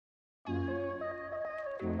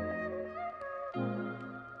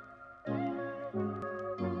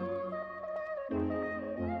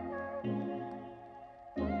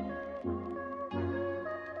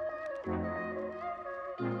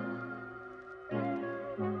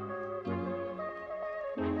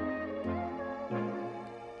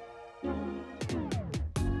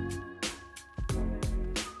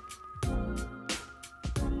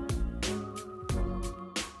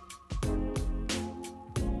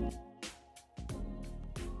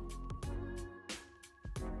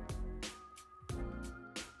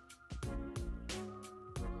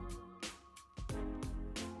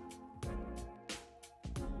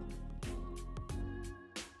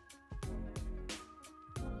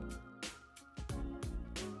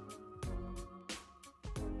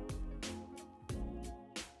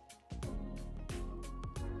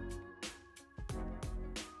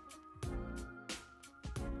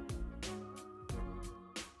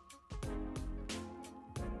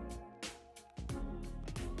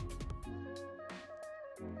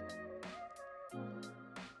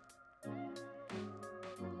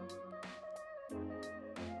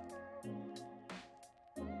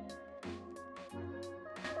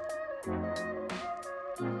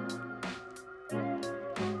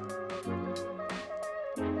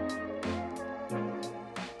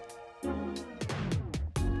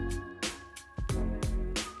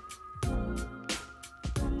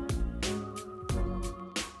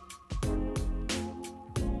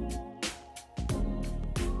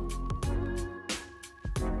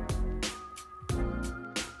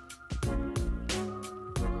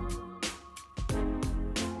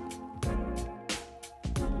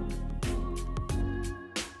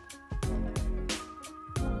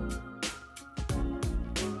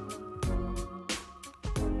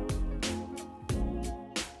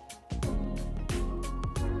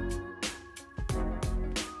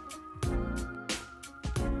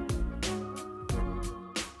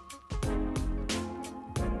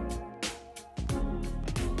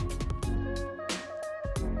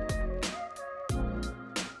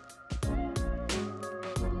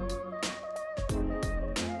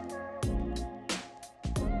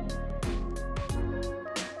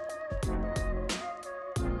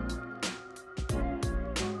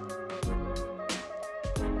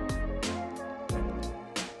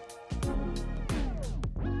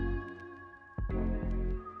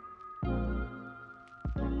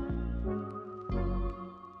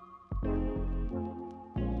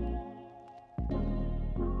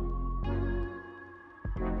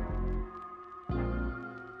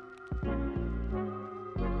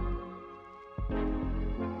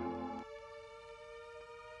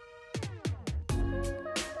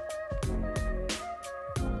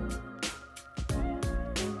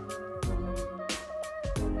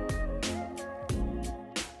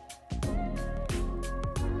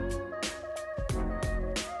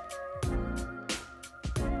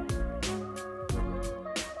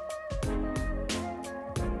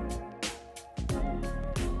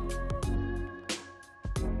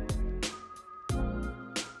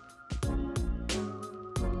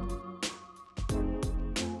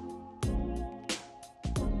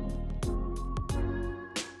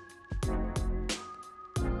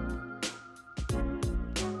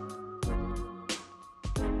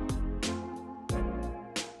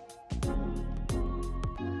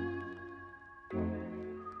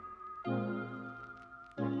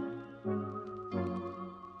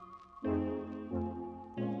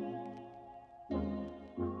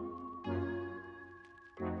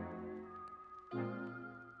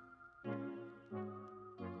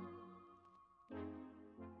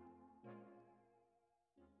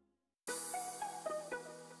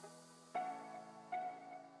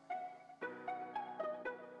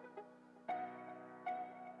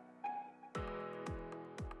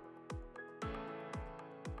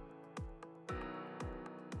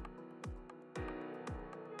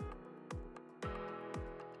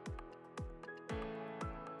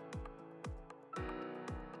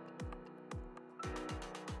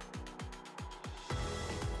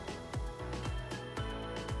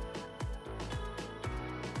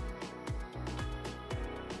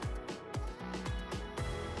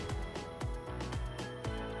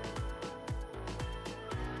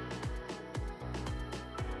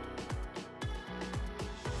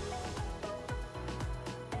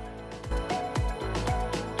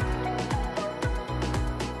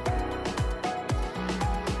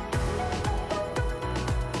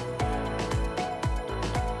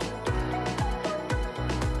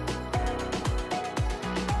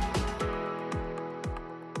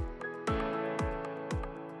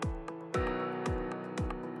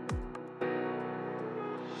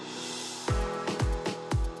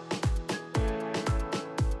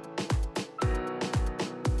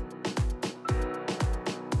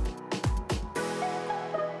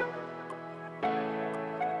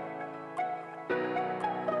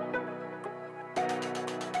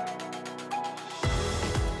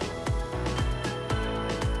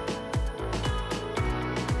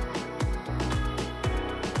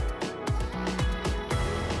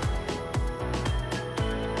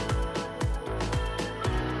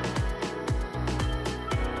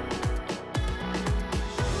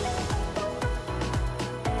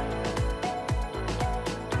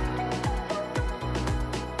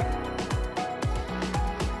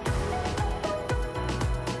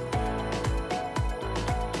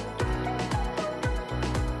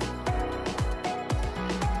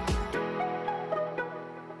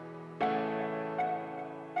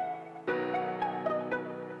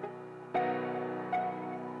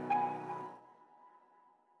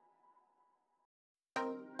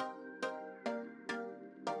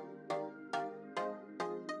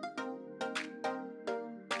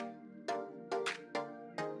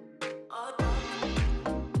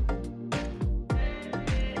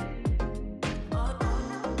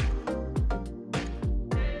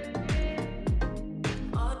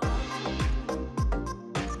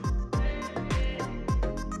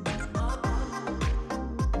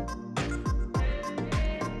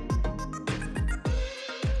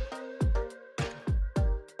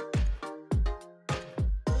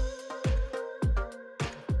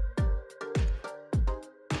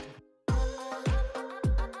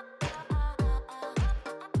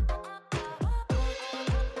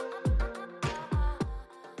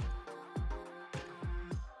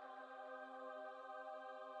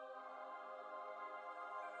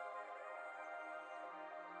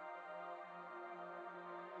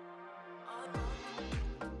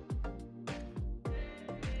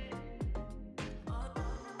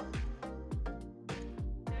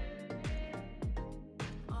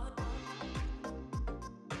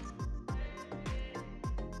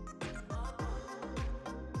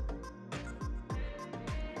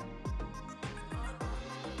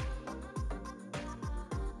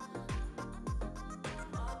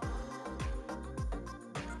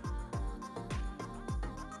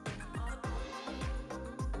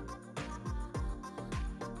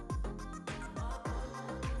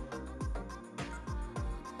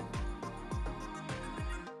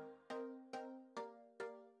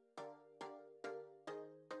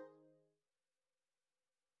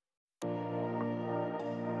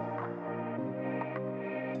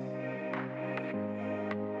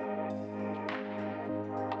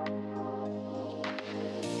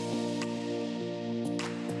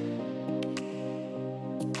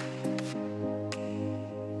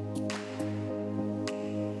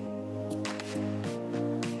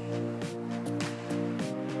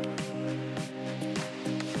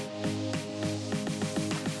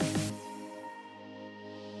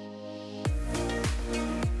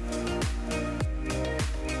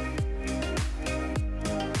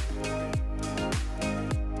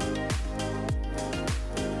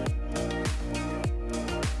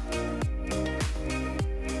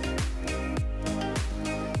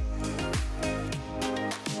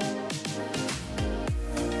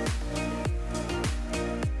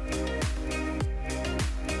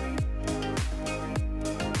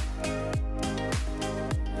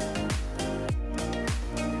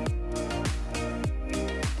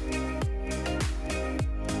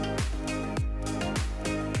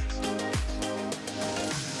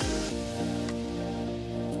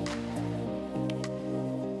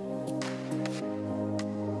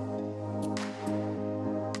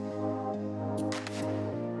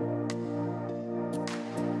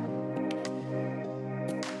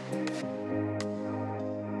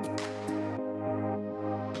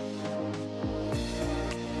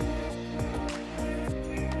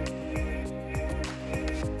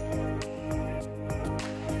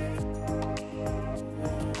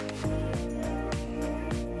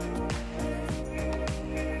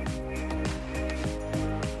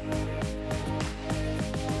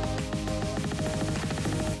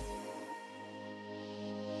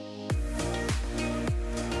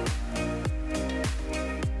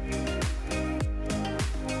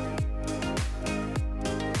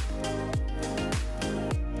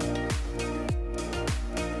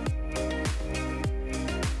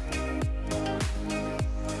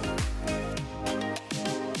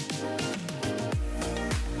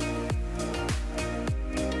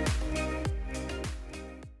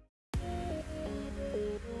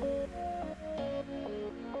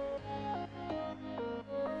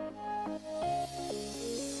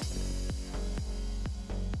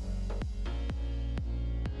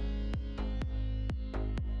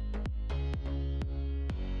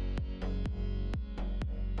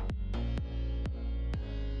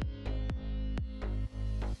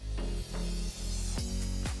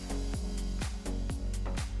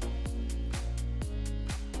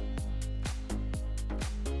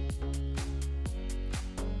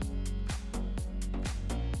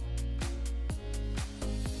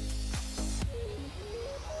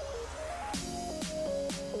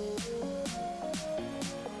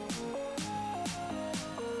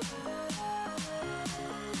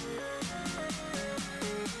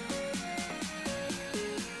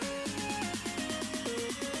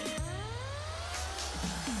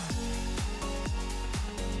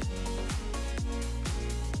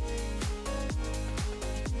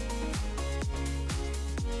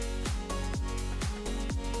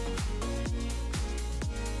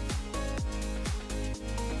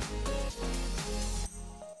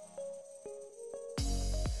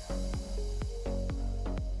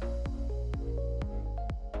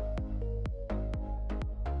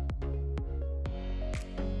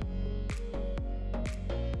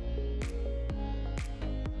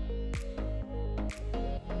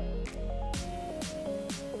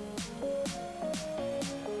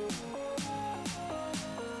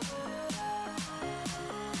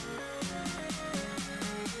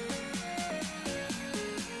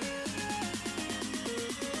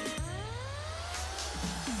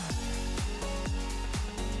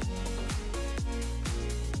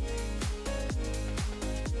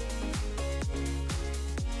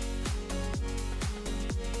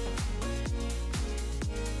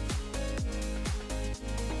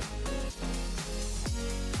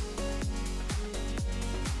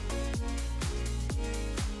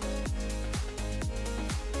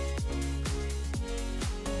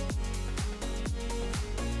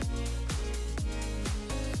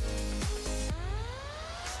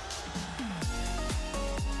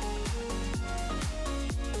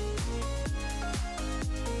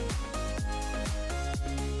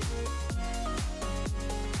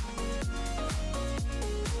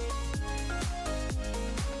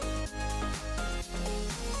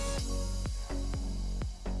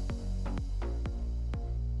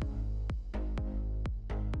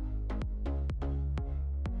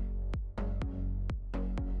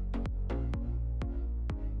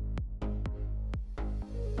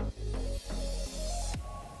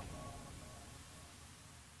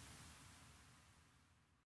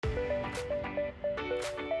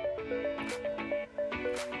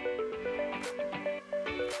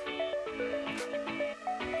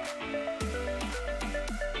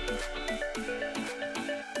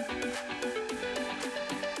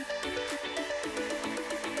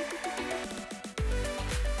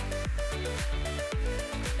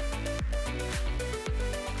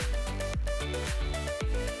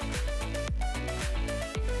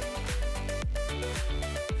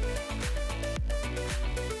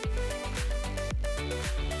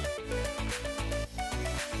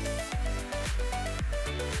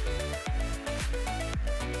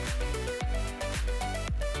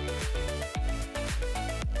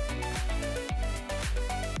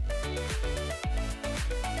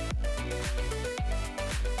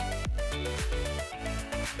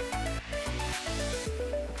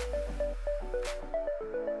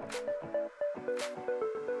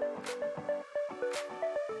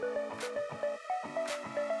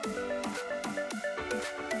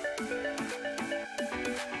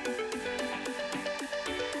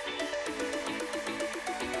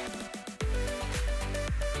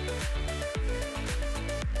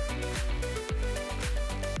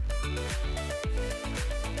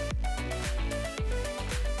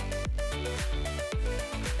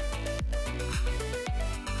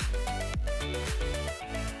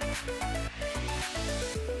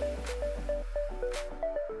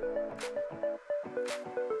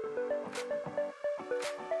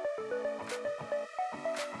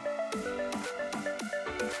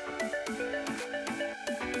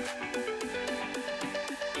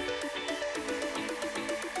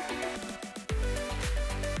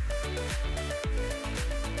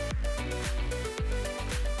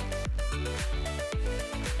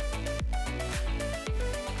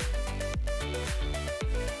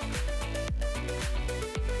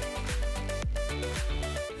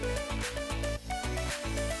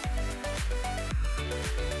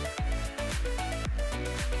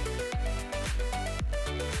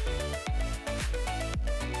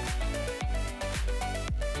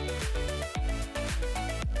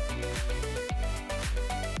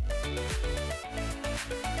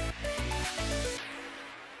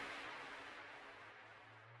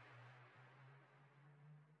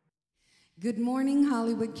Good morning,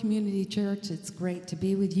 Hollywood Community Church. It's great to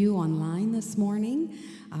be with you online this morning.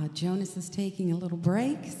 Jonas is taking a little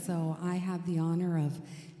break, so I have the honor of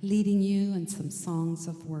leading you in some songs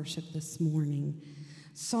of worship this morning.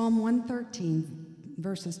 Psalm 113,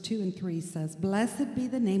 verses 2 and 3 says, "Blessed be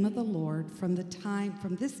the name of the Lord from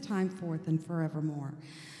this time forth and forevermore.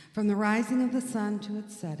 From the rising of the sun to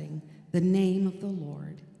its setting, the name of the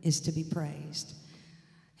Lord is to be praised."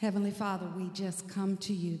 Heavenly Father, we just come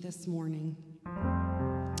to you this morning,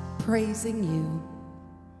 praising you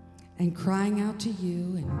and crying out to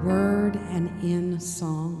you in word and in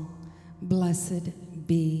song. Blessed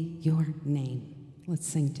be your name. Let's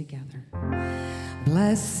sing together.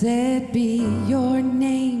 Blessed be your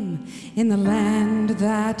name in the land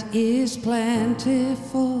that is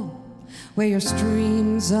plentiful, where your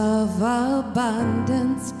streams of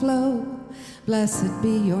abundance flow. Blessed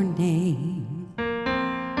be your name.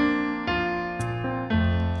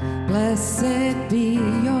 Blessed be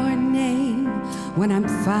your name when I'm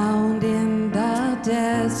found in the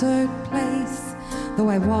desert place. Though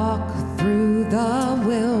I walk through the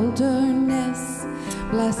wilderness,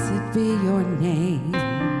 blessed be your name.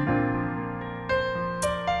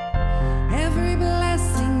 Every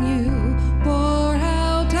blessing you pour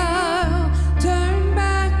out, I'll turn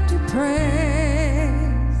back to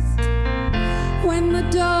praise. When the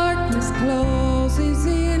darkness closes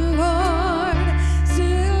in, Lord,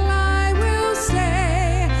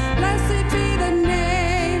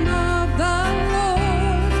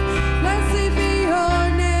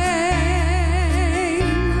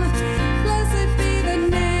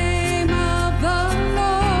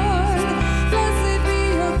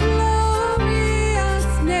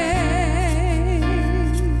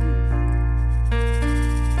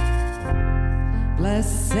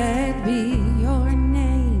 blessed be your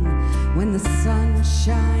name when the sun's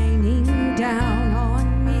shining down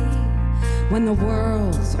on me, when the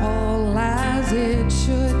world's all as it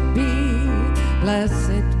should be.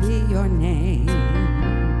 Blessed be your name.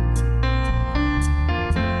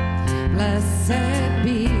 Blessed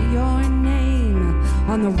be your name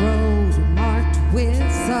on the road marked with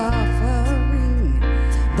suffering,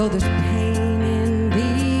 though there's pain in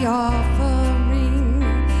the offering.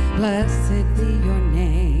 Blessed be your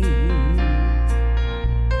name.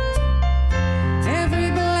 Every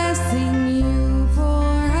blessing you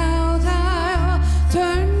pour out, I'll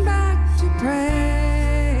turn back to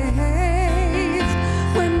praise.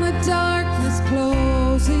 When the darkness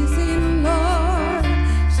closes in, Lord,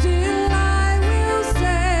 still I will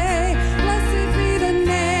say, blessed be the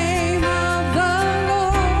name of the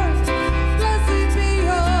Lord. Blessed be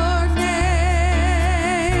your name.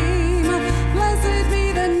 Blessed be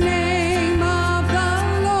the name.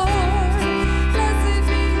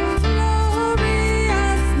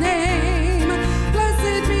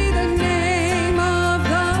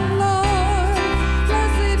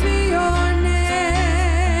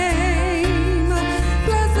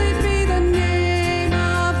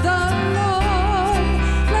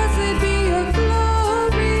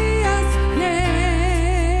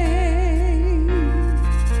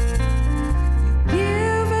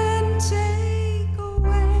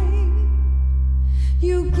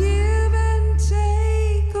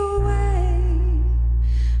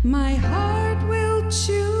 My heart will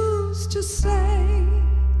choose to say,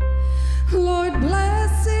 Lord,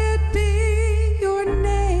 blessed be your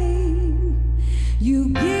name. You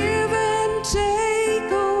give and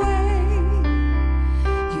take away.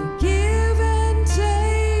 You give and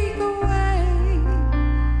take away.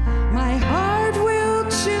 My heart will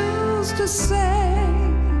choose to say,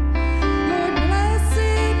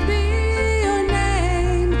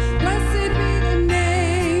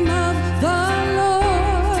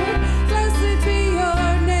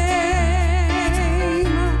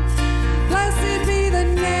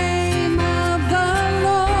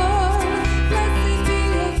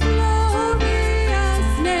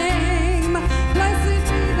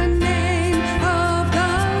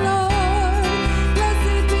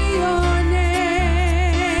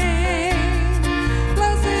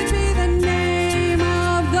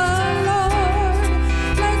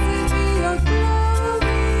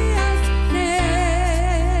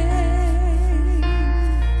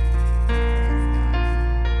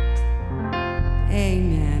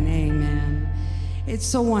 it's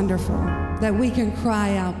so wonderful that we can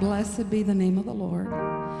cry out, blessed be the name of the Lord.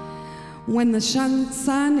 When the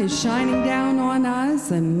sun is shining down on us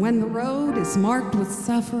and when the road is marked with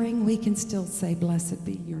suffering, we can still say, blessed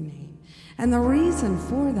be your name. And the reason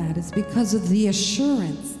for that is because of the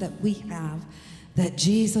assurance that we have that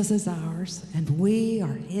Jesus is ours and we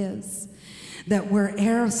are his. that we're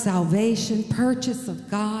heir of salvation, purchase of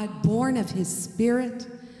God, born of his Spirit,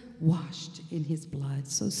 washed in his blood.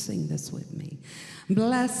 So sing this with me.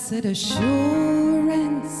 Blessed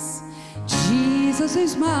assurance, Jesus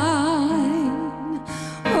is mine.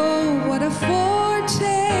 Oh, what a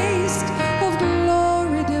foretaste of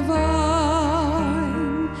glory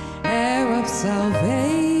divine, heir of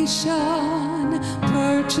salvation,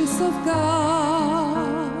 purchase of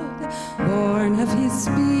God, born of his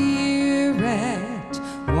Spirit,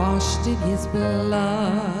 washed in his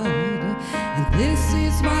blood. And this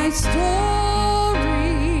is my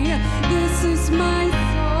story, this is my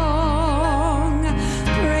song,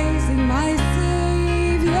 praising my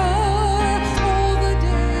Savior all the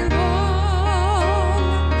day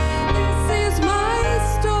long. This is my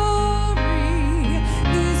story,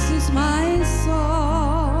 this is my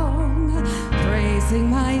song, praising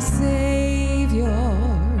my Savior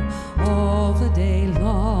all the day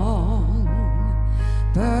long.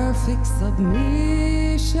 Perfect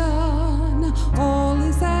submission, all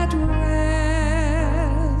is at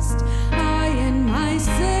rest. I and my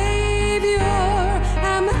Savior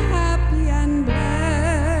am happy and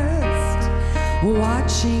blessed,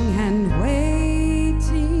 watching and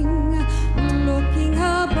waiting, looking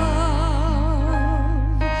above,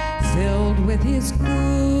 filled with his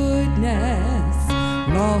goodness,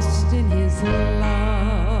 lost in his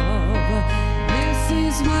love. This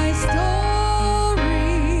is my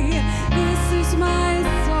story, this is my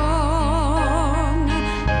song,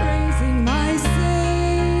 praising my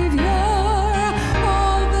Savior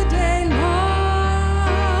all the day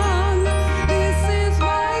long. This is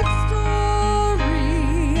my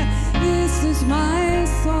story, this is my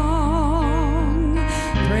song,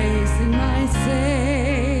 praising my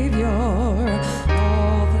Savior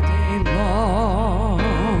all the day long.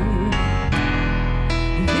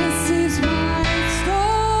 This is my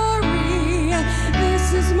story,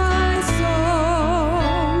 this is my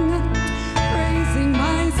song, praising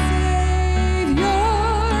my Savior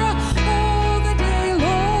all the day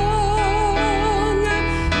long.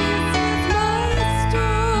 This is my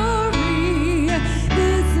story,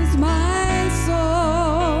 this is my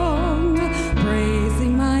song,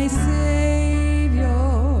 praising my Savior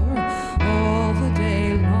all the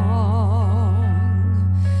day long,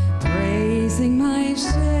 praising my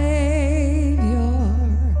Savior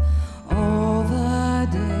all the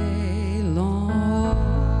day long.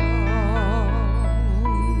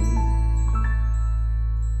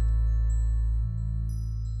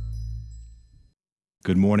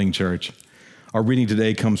 Good morning, church. Our reading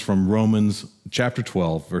today comes from Romans chapter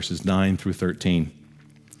 12, verses 9 through 13.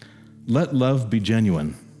 Let love be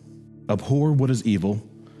genuine. Abhor what is evil.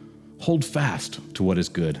 Hold fast to what is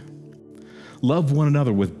good. Love one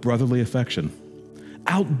another with brotherly affection.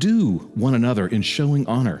 Outdo one another in showing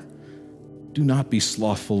honor. Do not be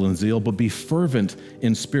slothful in zeal, but be fervent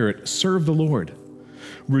in spirit. Serve the Lord.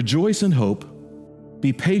 Rejoice in hope.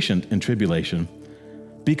 Be patient in tribulation.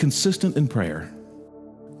 Be consistent in prayer.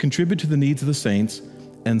 Contribute to the needs of the saints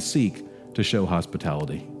and seek to show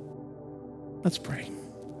hospitality. Let's pray.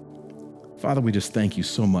 Father, we just thank you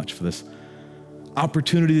so much for this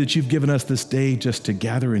opportunity that you've given us this day just to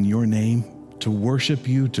gather in your name, to worship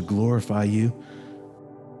you, to glorify you.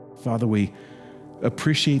 Father, we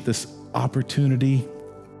appreciate this opportunity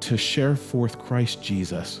to share forth Christ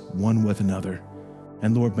Jesus one with another.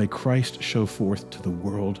 And Lord, may Christ show forth to the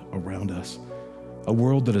world around us, a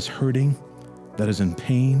world that is hurting, that is in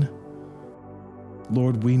pain.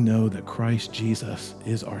 Lord, we know that Christ Jesus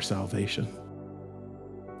is our salvation.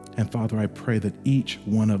 And Father, I pray that each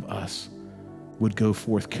one of us would go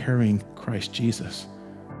forth carrying Christ Jesus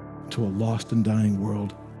to a lost and dying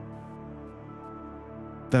world,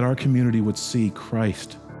 that our community would see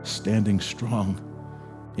Christ standing strong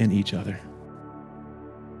in each other.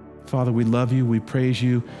 Father, we love you, we praise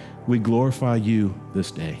you, we glorify you this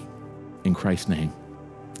day. In Christ's name,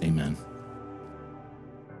 amen.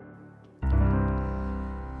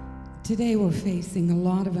 Today we're facing a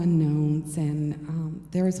lot of unknowns, and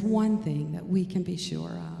there is one thing that we can be sure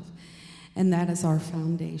of, and that is our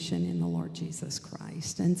foundation in the Lord Jesus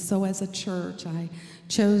Christ. And so as a church, I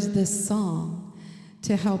chose this song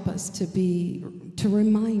to help us to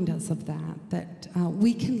remind us of that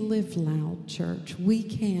we can live loud, church. We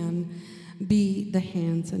can be the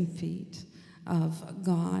hands and feet of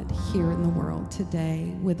God here in the world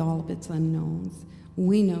today with all of its unknowns.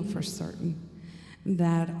 We know for certain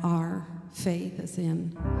that our faith is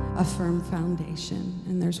in a firm foundation,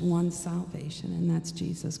 and there's one salvation, and that's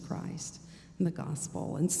Jesus Christ and the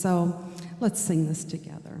gospel. And so let's sing this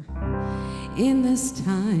together. In this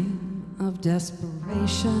time of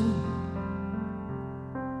desperation,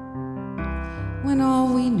 when all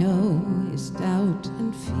we know is doubt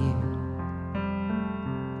and fear.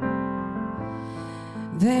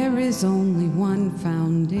 There is only one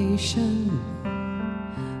foundation.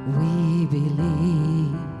 We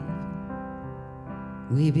believe.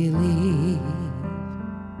 We believe.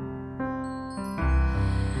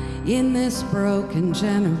 In this broken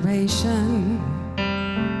generation,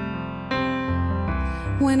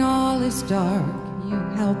 when all is dark, you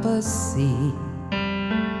help us see.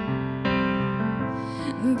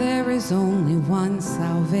 There is only one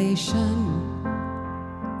salvation.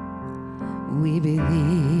 We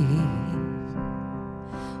believe.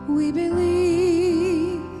 We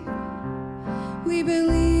believe. We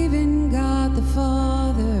believe in God the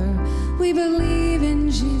Father. We believe in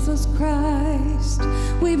Jesus Christ.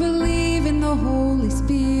 We believe in the Holy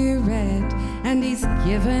Spirit, and He's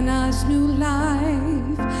given us new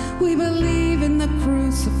life. We believe in the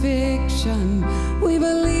crucifixion. We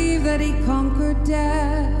believe that He conquered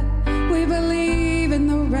death. We believe in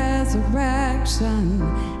the resurrection,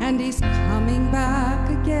 and He's coming back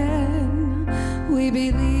again. We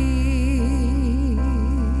believe.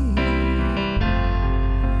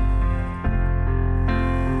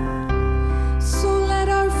 So let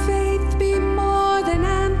our faith be more than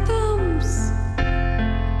anthems,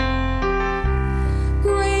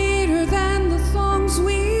 greater than the songs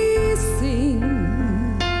we sing.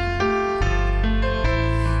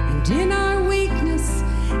 And in our weakness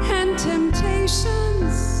and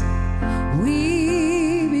temptations,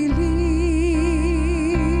 we believe.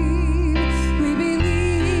 We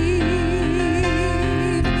believe.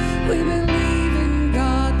 We believe in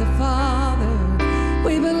God the Father.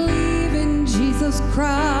 We believe in Jesus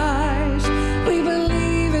Christ. We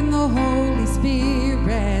believe in the Holy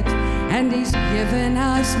Spirit, and He's given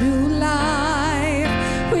us new life.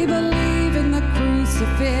 We believe in the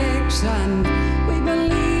crucifixion. We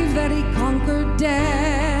believe that He conquered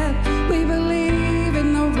death. We believe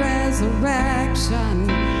in the resurrection,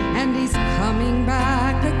 and He's coming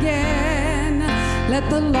back again. Let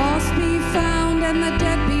the lost be found and the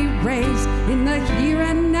dead be raised in the here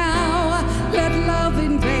and now. Let love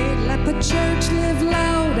invade, let the church live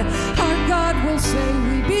loud. Our God will say,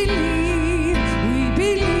 we believe,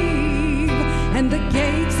 and the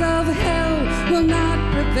gates of hell will not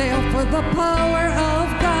prevail, for the power of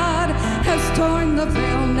God has torn the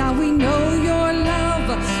veil. Now we know your love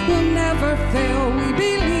will never fail. We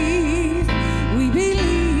believe, we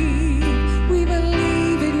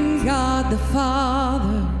believe in God the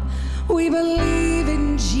Father. We believe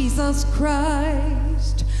in Jesus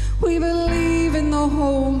Christ. We believe in the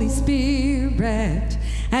Holy Spirit,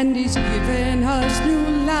 and He's given us new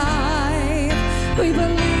life. We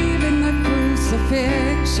believe in the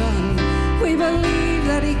crucifixion. We believe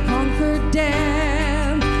that He conquered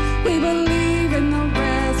death. We believe in the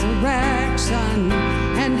resurrection,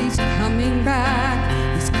 and He's coming back.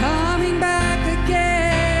 He's coming back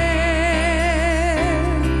again.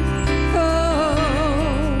 Oh,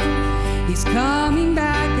 He's coming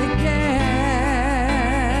back again.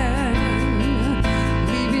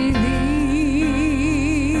 We believe.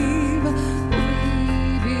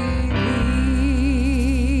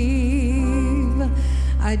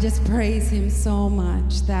 I just praise Him so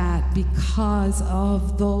much that because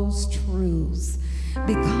of those truths,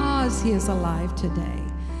 because He is alive today,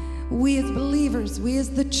 we as believers, we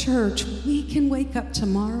as the church, we can wake up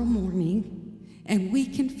tomorrow morning and we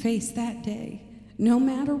can face that day, no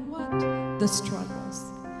matter what the struggles.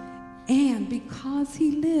 And because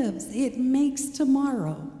He lives, it makes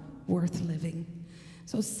tomorrow worth living.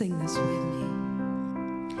 So sing this with me.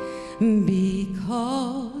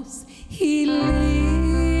 Because He lives,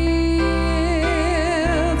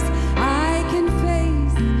 I can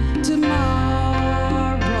face tomorrow.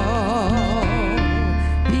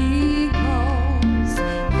 Because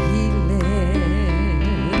He lives,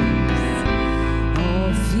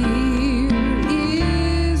 all fear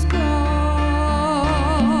is gone.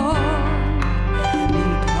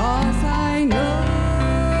 Because I know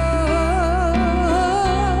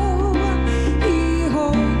He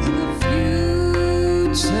holds the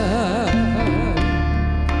future.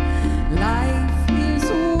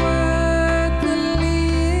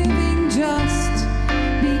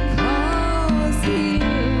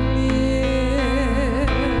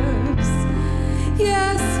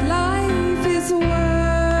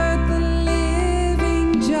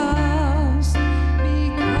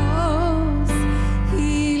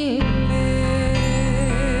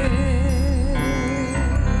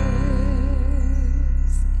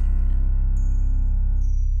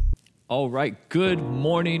 All right, good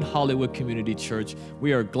morning, Hollywood Community Church.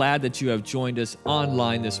 We are glad that you have joined us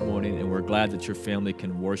online this morning, and we're glad that your family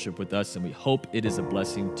can worship with us, and we hope it is a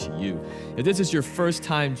blessing to you. If this is your first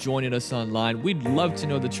time joining us online, we'd love to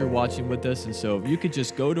know that you're watching with us, and so if you could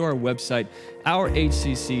just go to our website,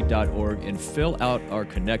 ourhcc.org, and fill out our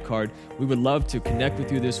Connect card. We would love to connect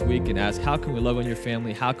with you this week and ask, how can we love on your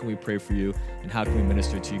family? How can we pray for you? And how can we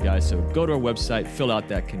minister to you guys? So go to our website, fill out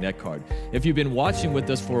that Connect card. If you've been watching with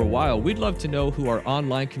us for a while, we'd love to know who our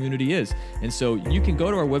online community is. And so you can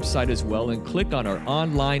go to our website as well and click on our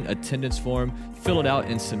online attendance form, fill it out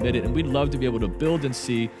and submit it. And we'd love to be able to build and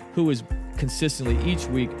see who is consistently each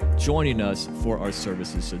week joining us for our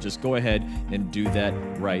services. So just go ahead and do that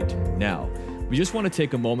right now. We just want to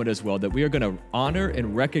take a moment as well that we are going to honor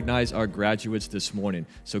and recognize our graduates this morning.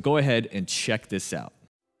 So go ahead and check this out.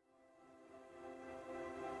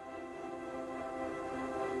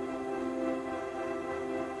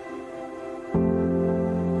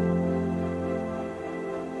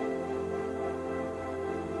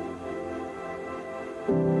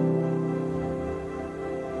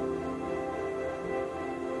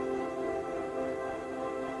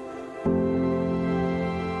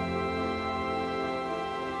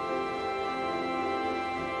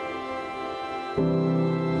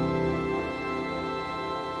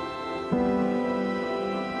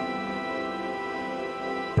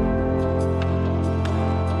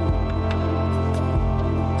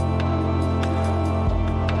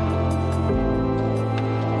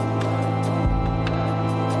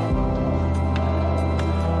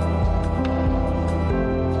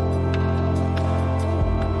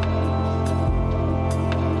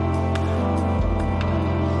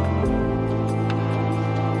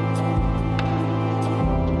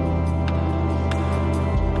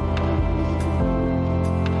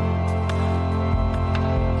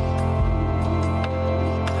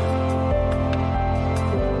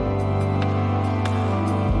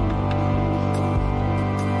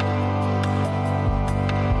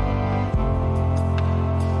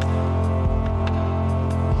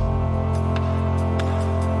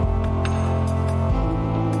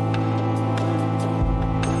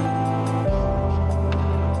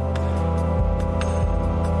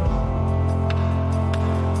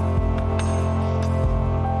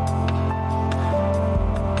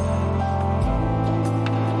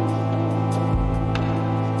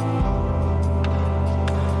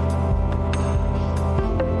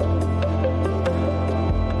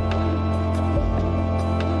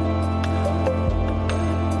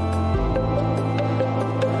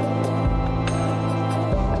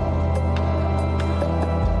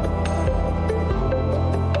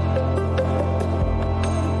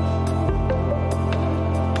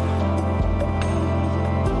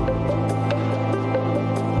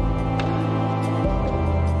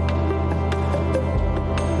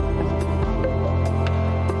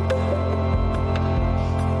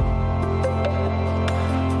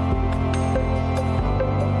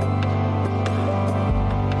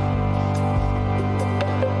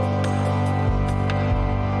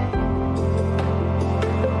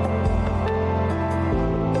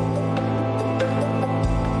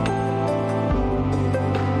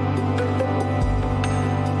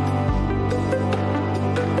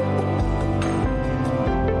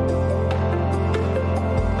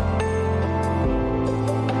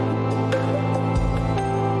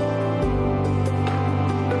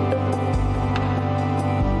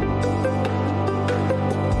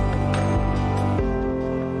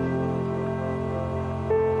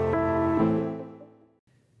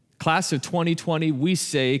 Class of 2020, we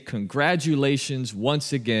say congratulations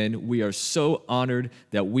once again. We are so honored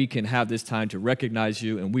that we can have this time to recognize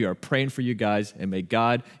you, and we are praying for you guys, and may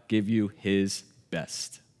God give you his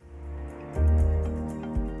best.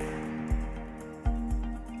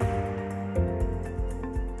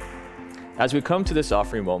 As we come to this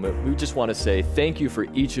offering moment, we just want to say thank you for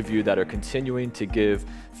each of you that are continuing to give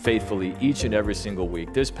faithfully each and every single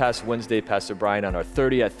week. This past Wednesday, Pastor Brian on our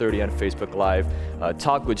 30 at 30 on Facebook Live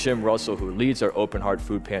talked with Jim Russell, who leads our Open Heart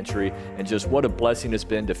Food Pantry, and just what a blessing it's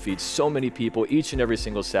been to feed so many people each and every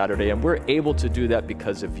single Saturday. And we're able to do that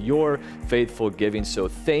because of your faithful giving. So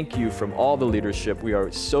thank you from all the leadership. We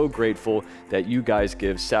are so grateful that you guys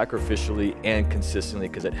give sacrificially and consistently,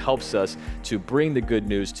 because it helps us to bring the good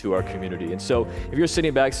news to our community. And so if you're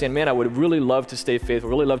sitting back saying, man, I would really love to stay faithful,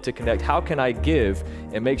 really love to connect, how can I give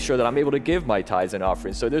and make sure that I'm able to give my tithes and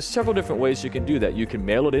offerings? So there's several different ways you can do that. You can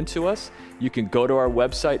mail it into us. You can go to our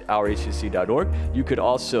website, ourhcc.org. You could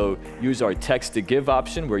also use our text to give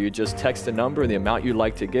option where you just text a number and the amount you'd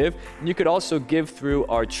like to give. And you could also give through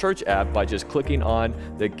our church app by just clicking on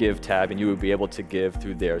the Give tab, and you would be able to give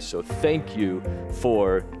through there. So thank you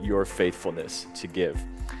for your faithfulness to give.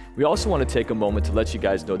 We also want to take a moment to let you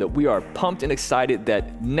guys know that we are pumped and excited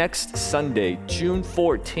that next Sunday, June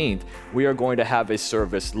 14th, we are going to have a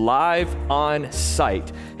service live on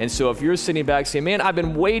site. And so if you're sitting back saying, man, I've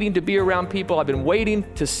been waiting to be around people, I've been waiting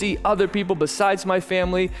to see other people besides my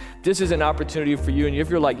family, this is an opportunity for you. And if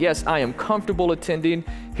you're like, yes, I am comfortable attending,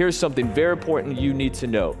 here's something very important you need to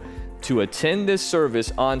know. To attend this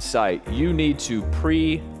service on site, you need to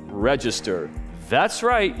pre-register. That's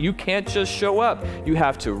right, you can't just show up. You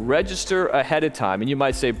have to register ahead of time. And you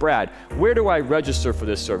might say, Brad, where do I register for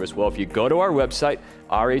this service? Well, if you go to our website,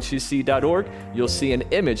 rhcc.org, you'll see an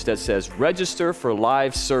image that says register for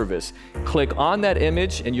live service. Click on that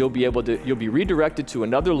image and you'll be redirected to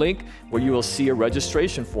another link where you will see a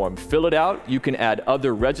registration form. Fill it out. You can add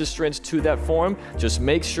other registrants to that form. Just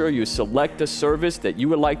make sure you select the service that you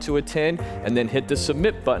would like to attend and then hit the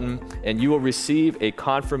submit button and you will receive a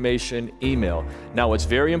confirmation email. Now, what's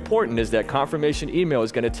very important is that confirmation email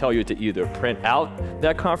is going to tell you to either print out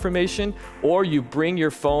that confirmation or you bring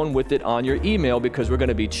your phone with it on your email, because we're going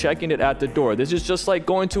to be checking it at the door. This is just like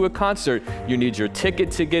going to a concert. You need your ticket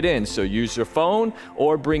to get in. So use your phone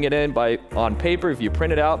or bring it in on paper. If you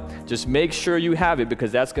print it out, just make sure you have it,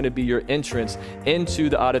 because that's going to be your entrance into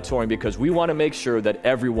the auditorium, because we want to make sure that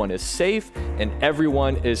everyone is safe and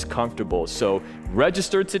everyone is comfortable. So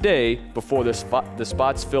register today before the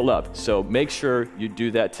spots fill up. So make sure you do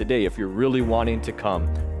that today if you're really wanting to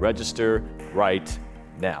come. Register right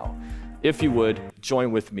now. If you would,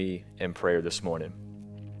 join with me in prayer this morning.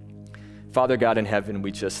 Father God in heaven,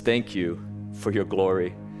 we just thank you for your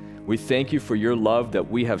glory. We thank you for your love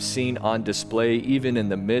that we have seen on display even in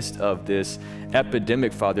the midst of this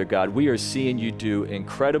epidemic, Father God. We are seeing you do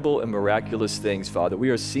incredible and miraculous things, Father.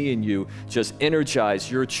 We are seeing you just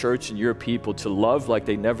energize your church and your people to love like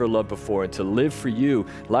they never loved before, and to live for you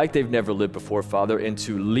like they've never lived before, Father, and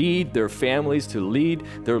to lead their families, to lead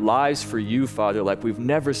their lives for you, Father, like we've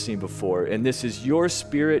never seen before. And this is your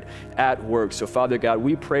Spirit at work. So, Father God,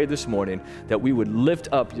 we pray this morning that we would lift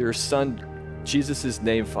up your Son, Jesus'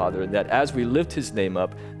 name, Father, and that as we lift his name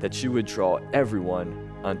up, that you would draw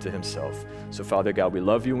everyone unto himself. So, Father God, we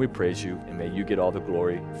love you and we praise you, and may you get all the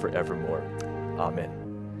glory forevermore. Amen.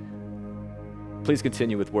 Please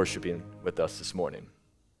continue with worshiping with us this morning.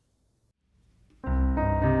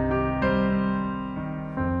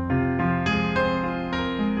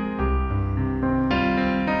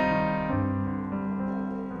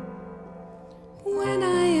 When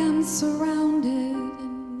I am surrounded,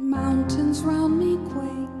 mountains round me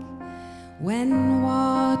quake, when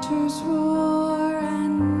waters roar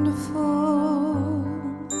and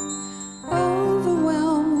foam,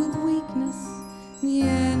 overwhelmed with weakness, the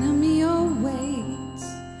enemy awaits,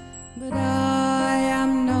 but I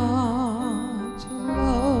am not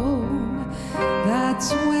alone.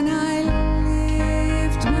 That's when I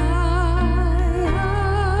lift my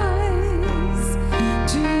eyes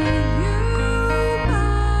to you,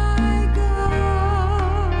 my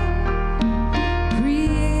God,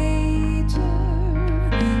 Creator,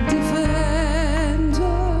 Defender,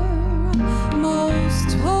 Most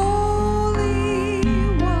Holy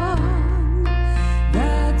One.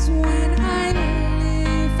 That's when I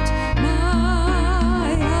lift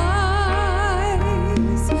my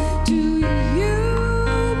eyes to you,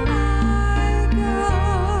 my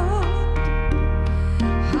God.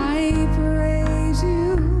 I praise you,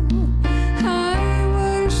 I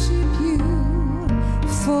worship you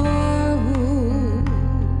for who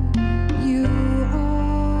you are.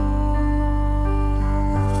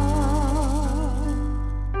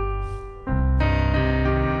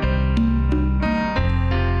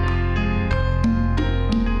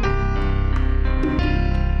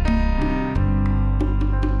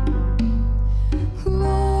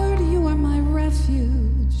 Lord, you are my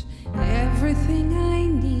refuge, everything I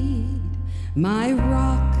need, my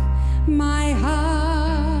rock, my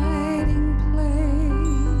hiding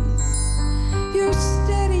place. You're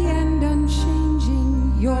steady and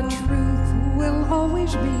unchanging, your truth will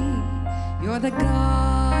always be. You're the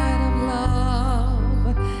God of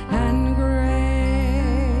love and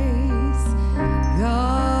grace,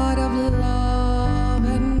 God of love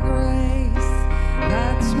and grace.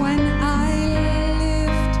 That's when I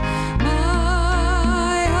lift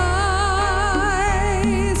my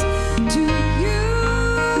eyes to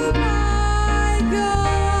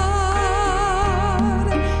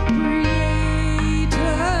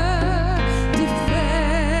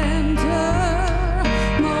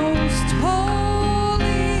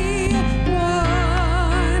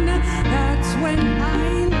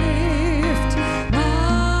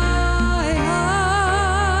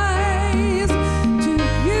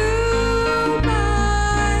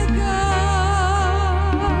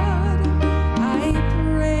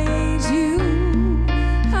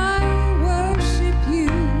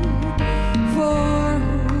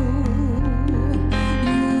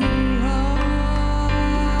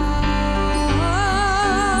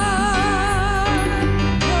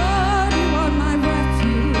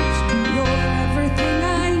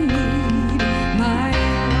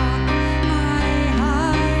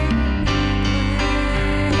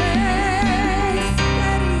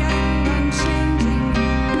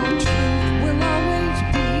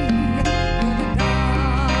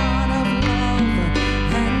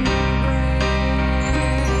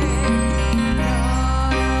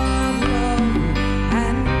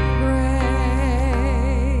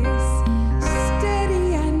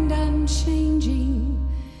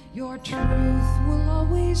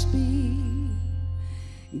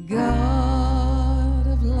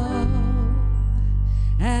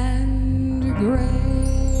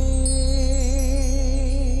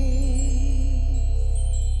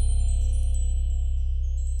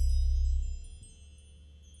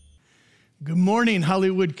morning,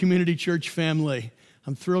 Hollywood Community Church family.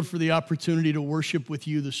 I'm thrilled for the opportunity to worship with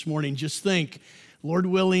you this morning. Just think, Lord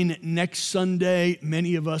willing, next Sunday,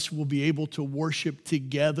 many of us will be able to worship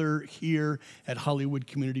together here at Hollywood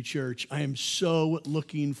Community Church. I am so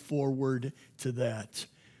looking forward to that.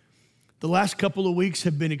 The last couple of weeks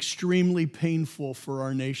have been extremely painful for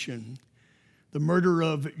our nation. The murder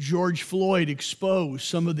of George Floyd exposed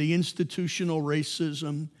some of the institutional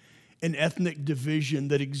racism and ethnic division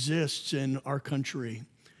that exists in our country.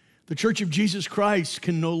 The Church of Jesus Christ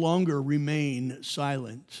can no longer remain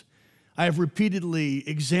silent. I have repeatedly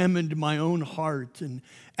examined my own heart and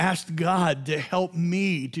asked God to help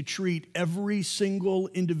me to treat every single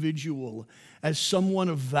individual as someone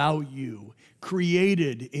of value,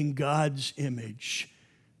 created in God's image.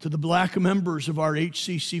 To the black members of our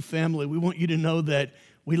HCC family, we want you to know that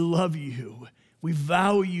we love you, we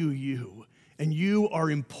value you, and you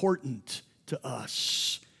are important to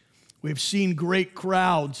us. We have seen great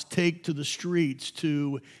crowds take to the streets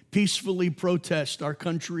to peacefully protest our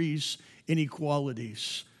country's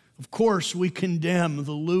inequalities. Of course, we condemn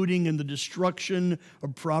the looting and the destruction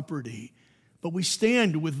of property, but we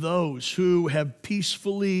stand with those who have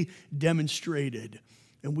peacefully demonstrated,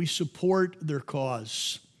 and we support their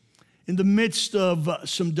cause. In the midst of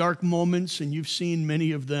some dark moments, and you've seen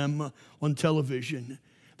many of them on television,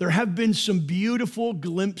 there have been some beautiful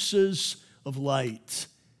glimpses of light.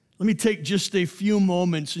 Let me take just a few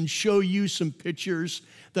moments and show you some pictures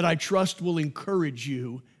that I trust will encourage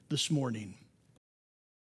you this morning.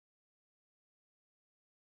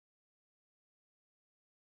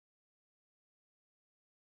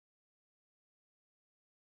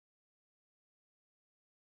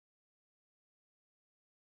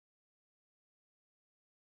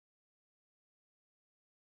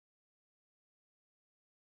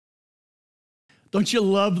 Don't you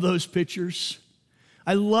love those pictures?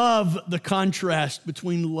 I love the contrast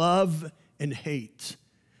between love and hate,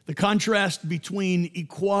 the contrast between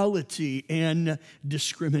equality and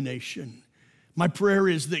discrimination. My prayer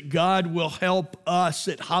is that God will help us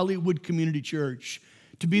at Hollywood Community Church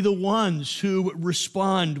to be the ones who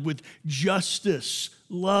respond with justice,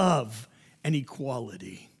 love, and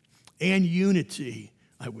equality, and unity,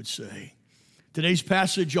 I would say. Today's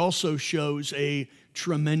passage also shows a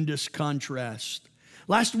tremendous contrast.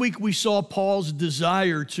 Last week, we saw Paul's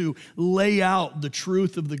desire to lay out the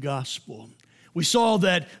truth of the gospel. We saw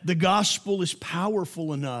that the gospel is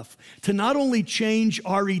powerful enough to not only change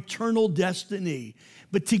our eternal destiny,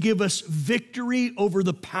 but to give us victory over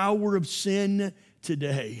the power of sin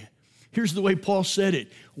today. Here's the way Paul said it.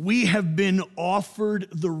 We have been offered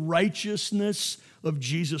the righteousness of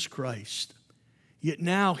Jesus Christ. Yet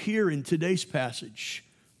now, here in today's passage,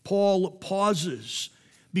 Paul pauses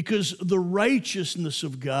because the righteousness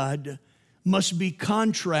of God must be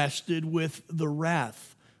contrasted with the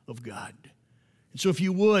wrath of God. And so if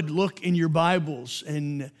you would, look in your Bibles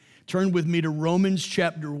and turn with me to Romans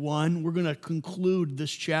chapter 1. We're going to conclude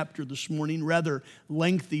this chapter this morning, rather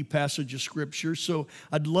lengthy passage of Scripture. So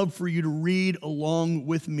I'd love for you to read along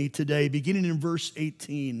with me today, beginning in verse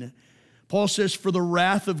 18. Paul says, "For the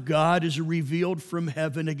wrath of God is revealed from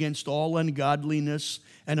heaven against all ungodliness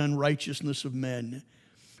and unrighteousness of men,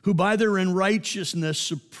 who by their unrighteousness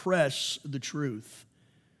suppress the truth.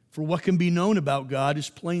 For what can be known about God is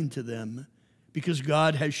plain to them, because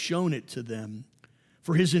God has shown it to them.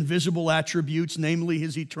 For his invisible attributes, namely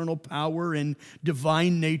his eternal power and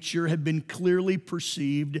divine nature, have been clearly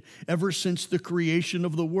perceived ever since the creation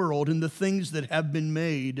of the world and the things that have been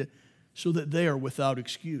made, so that they are without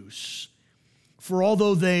excuse. For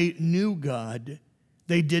although they knew God,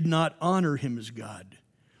 they did not honor him as God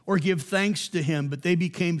or give thanks to him, but they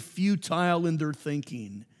became futile in their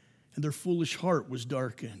thinking, and their foolish heart was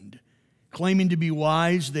darkened. Claiming to be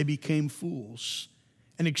wise, they became fools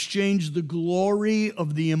and exchanged the glory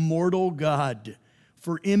of the immortal God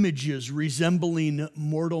for images resembling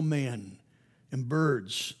mortal man and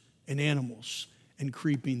birds and animals and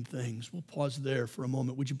creeping things." We'll pause there for a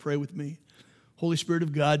moment. Would you pray with me? Holy Spirit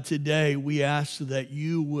of God, today we ask that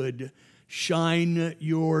you would shine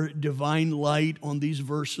your divine light on these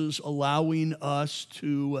verses, allowing us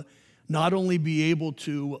to not only be able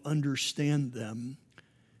to understand them,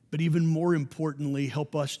 but even more importantly,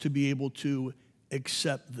 help us to be able to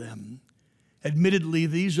accept them. Admittedly,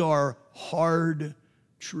 these are hard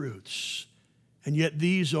truths, and yet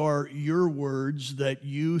these are your words that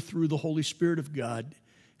you, through the Holy Spirit of God,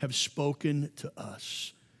 have spoken to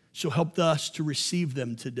us. So help us to receive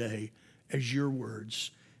them today as your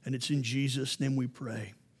words. And it's in Jesus' name we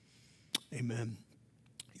pray. Amen.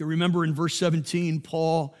 You remember in verse 17,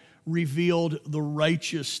 Paul revealed the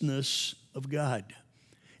righteousness of God.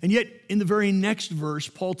 And yet, in the very next verse,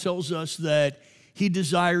 Paul tells us that he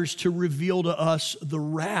desires to reveal to us the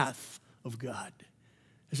wrath of God.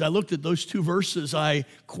 As I looked at those two verses, I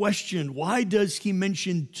questioned, why does he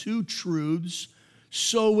mention two truths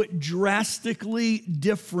so drastically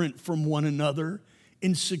different from one another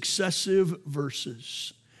in successive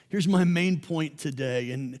verses? Here's my main point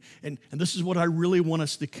today, and this is what I really want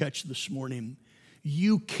us to catch this morning.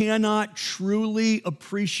 You cannot truly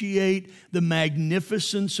appreciate the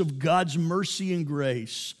magnificence of God's mercy and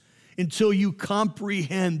grace until you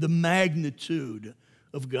comprehend the magnitude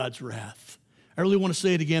of God's wrath. I really want to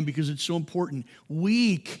say it again because it's so important.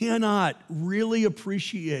 We cannot really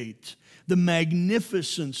appreciate the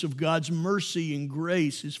magnificence of God's mercy and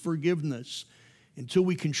grace, His forgiveness, until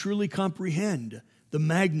we can truly comprehend the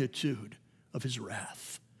magnitude of His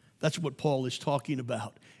wrath. That's what Paul is talking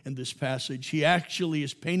about in this passage. He actually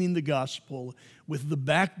is painting the gospel with the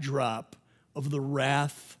backdrop of the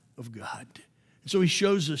wrath of God. And so he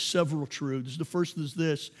shows us several truths. The first is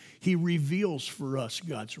this: he reveals for us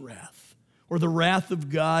God's wrath, or the wrath of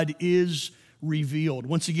God is revealed.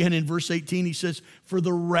 Once again, in verse 18, he says, "For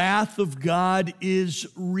the wrath of God is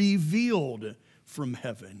revealed from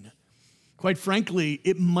heaven." Quite frankly,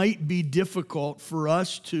 it might be difficult for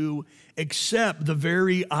us to accept the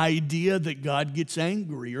very idea that God gets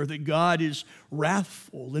angry or that God is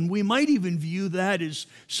wrathful. And we might even view that as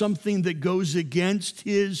something that goes against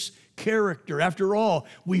His character. After all,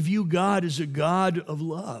 we view God as a God of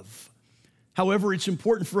love. However, it's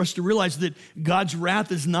important for us to realize that God's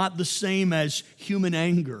wrath is not the same as human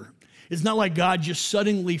anger. It's not like God just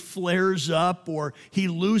suddenly flares up, or He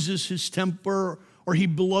loses His temper, or He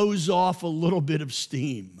blows off a little bit of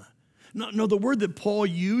steam. No, the word that Paul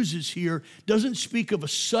uses here doesn't speak of a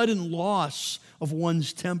sudden loss of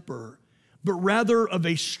one's temper, but rather of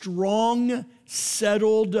a strong,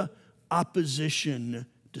 settled opposition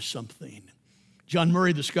to something. John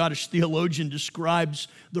Murray, the Scottish theologian, describes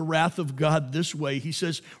the wrath of God this way. He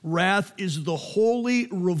says, "Wrath is the holy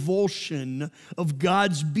revulsion of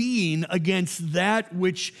God's being against that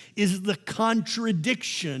which is the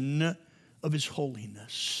contradiction of His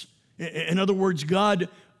holiness." In other words, God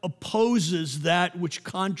opposes that which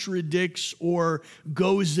contradicts or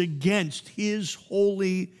goes against His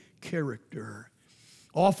holy character.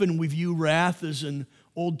 Often we view wrath as an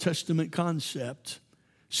Old Testament concept.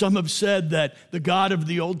 Some have said that the God of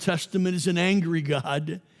the Old Testament is an angry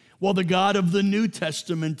God, while the God of the New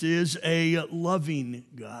Testament is a loving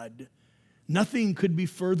God. Nothing could be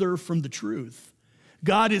further from the truth.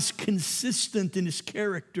 God is consistent in His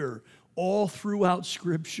character all throughout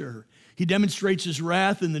Scripture. He demonstrates His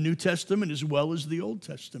wrath in the New Testament as well as the Old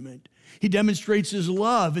Testament. He demonstrates His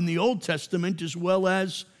love in the Old Testament as well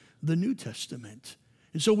as the New Testament.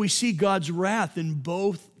 And so we see God's wrath in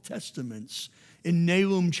both Testaments. In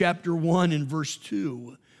Nahum chapter 1 and verse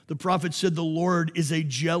 2, the prophet said, "The Lord is a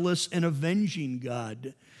jealous and avenging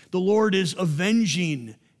God. The Lord is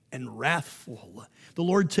avenging and wrathful. The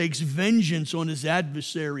Lord takes vengeance on His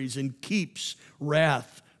adversaries and keeps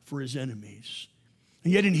wrath for His enemies."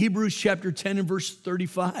 And yet in Hebrews chapter 10 and verse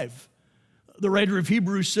 35, the writer of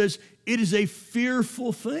Hebrews says, "It is a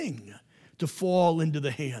fearful thing to fall into the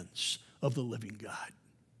hands of the living God."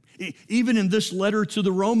 Even in this letter to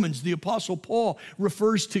the Romans, the Apostle Paul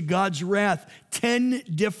refers to God's wrath 10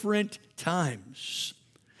 different times.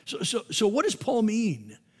 So what does Paul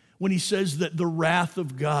mean when he says that the wrath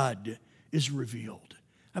of God is revealed?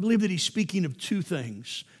 I believe that he's speaking of two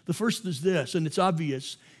things. The first is this, and it's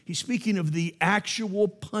obvious. He's speaking of the actual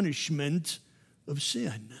punishment of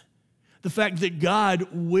sin. The fact that God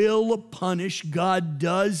will punish, God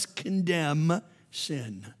does condemn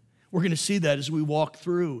sin. We're going to see that as we walk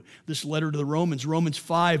through this letter to the Romans. Romans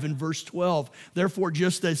 5 and verse 12. "Therefore,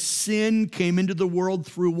 just as sin came into the world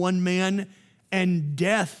through one man, and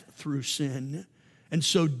death through sin, and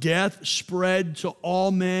so death spread to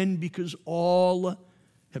all men because all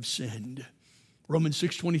have sinned." Romans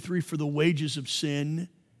 6:23, "For the wages of sin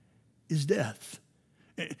is death."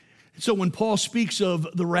 So when Paul speaks of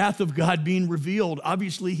the wrath of God being revealed,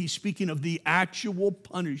 obviously he's speaking of the actual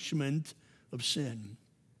punishment of sin.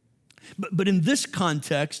 But in this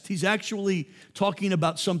context, he's actually talking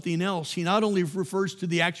about something else. He not only refers to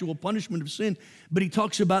the actual punishment of sin, but he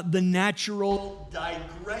talks about the natural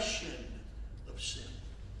digression of sin.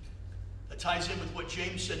 That ties in with what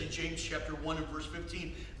James said in James chapter 1 and verse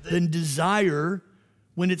 15. "Then desire,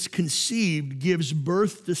 when it's conceived, gives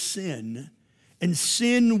birth to sin, and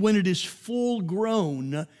sin, when it is full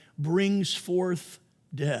grown, brings forth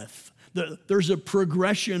death." There's a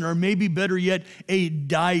progression, or maybe better yet, a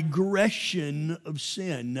digression of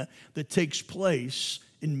sin that takes place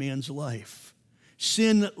in man's life.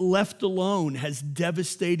 Sin left alone has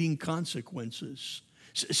devastating consequences.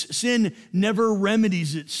 Sin never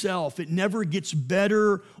remedies itself. It never gets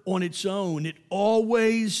better on its own. It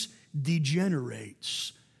always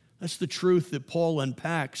degenerates. That's the truth that Paul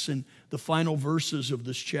unpacks in the final verses of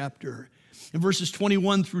this chapter. In verses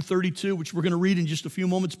 21 through 32, which we're going to read in just a few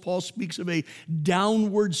moments, Paul speaks of a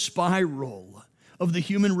downward spiral of the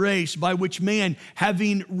human race by which man,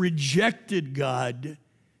 having rejected God,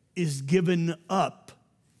 is given up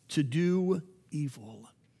to do evil.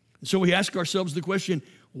 And so we ask ourselves the question,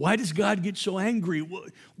 why does God get so angry?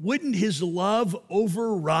 Wouldn't his love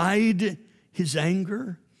override his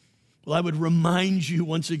anger? Well, I would remind you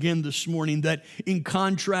once again this morning that in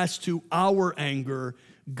contrast to our anger,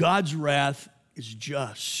 God's wrath is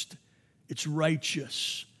just, it's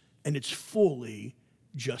righteous, and it's fully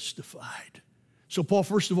justified. So Paul,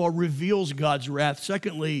 first of all, reveals God's wrath.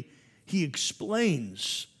 Secondly, he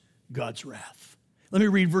explains God's wrath. Let me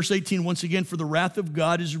read verse 18 once again. For the wrath of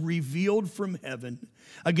God is revealed from heaven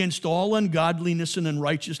against all ungodliness and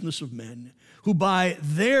unrighteousness of men, who by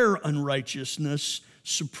their unrighteousness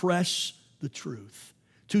suppress the truth.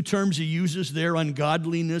 Two terms he uses there,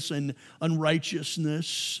 ungodliness and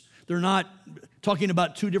unrighteousness. They're not talking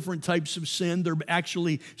about two different types of sin. They're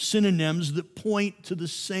actually synonyms that point to the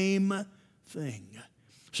same thing.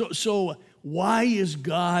 So why is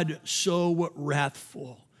God so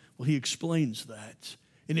wrathful? Well, he explains that.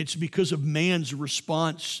 And it's because of man's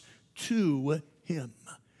response to him.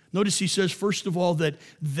 Notice he says, first of all, that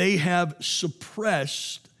they have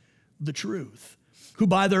suppressed the truth, who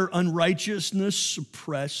by their unrighteousness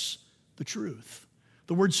suppress the truth.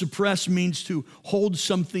 The word suppress means to hold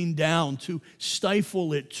something down, to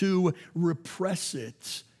stifle it, to repress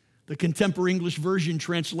it. The Contemporary English Version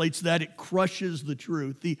translates that it crushes the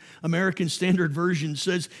truth. The American Standard Version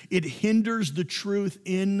says it hinders the truth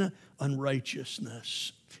in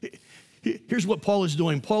unrighteousness. Here's what Paul is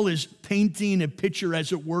doing. Paul is painting a picture,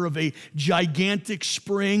 as it were, of a gigantic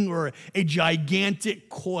spring or a gigantic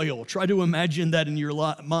coil. Try to imagine that in your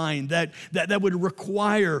mind. That would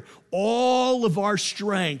require all of our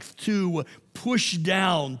strength to push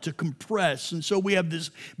down, to compress. And so we have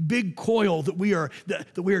this big coil that we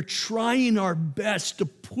are trying our best to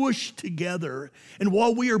push together. And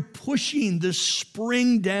while we are pushing this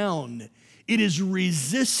spring down, it is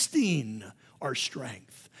resisting our strength.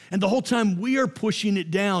 And the whole time we are pushing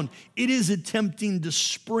it down, it is attempting to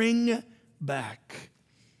spring back.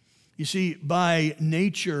 You see, by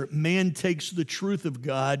nature, man takes the truth of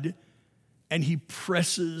God and he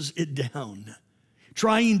presses it down,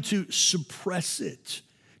 trying to suppress it,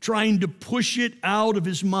 trying to push it out of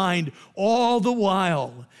his mind. All the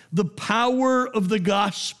while, the power of the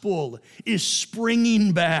gospel is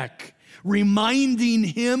springing back, reminding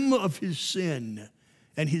him of his sin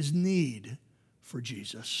and his need for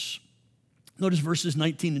Jesus. Notice verses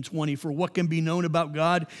 19 and 20. For what can be known about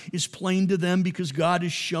God is plain to them because God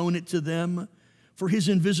has shown it to them. For his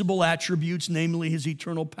invisible attributes, namely his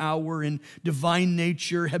eternal power and divine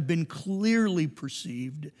nature, have been clearly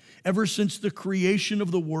perceived ever since the creation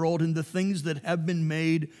of the world and the things that have been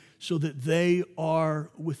made, so that they are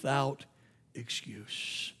without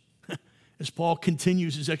excuse. As Paul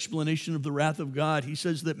continues his explanation of the wrath of God, he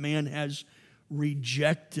says that man has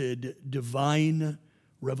rejected divine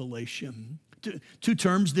revelation. Two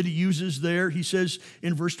terms that he uses there. He says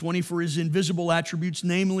in verse 20, for his invisible attributes,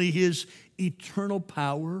 namely his eternal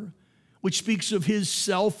power, which speaks of his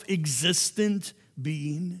self-existent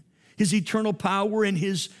being, his eternal power and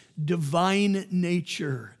his divine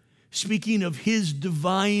nature, speaking of his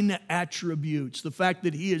divine attributes, the fact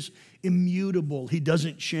that he is immutable, he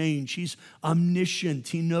doesn't change, he's omniscient,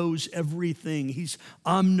 he knows everything, he's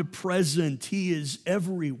omnipresent, he is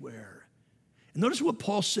everywhere. And notice what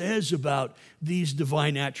Paul says about these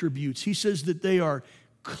divine attributes. He says that they are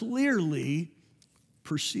clearly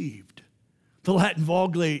perceived. The Latin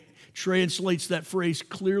Vulgate translates that phrase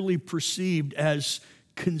clearly perceived as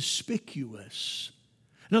conspicuous.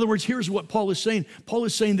 In other words, here's what Paul is saying. Paul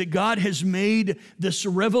is saying that God has made this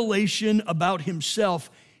revelation about himself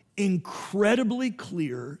incredibly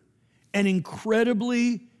clear and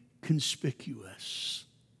incredibly conspicuous.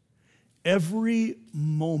 Every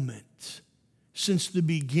moment since the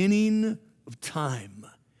beginning of time,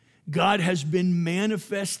 God has been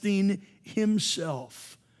manifesting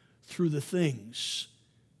himself through the things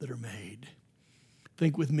that are made.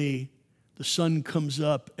 Think with me, the sun comes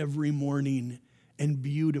up every morning and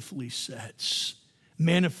beautifully sets,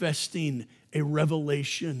 manifesting a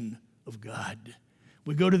revelation of God.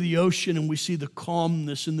 We go to the ocean and we see the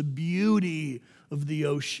calmness and the beauty of the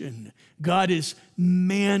ocean. God is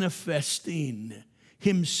manifesting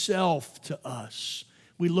himself to us.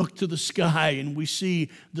 We look to the sky and we see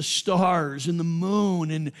the stars and the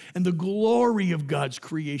moon and the glory of God's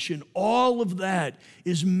creation. All of that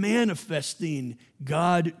is manifesting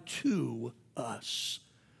God to us.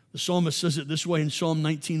 The psalmist says it this way in Psalm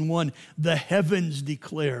 19:1, "The heavens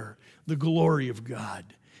declare the glory of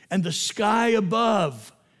God, and the sky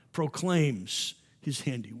above proclaims his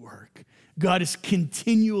handiwork." God is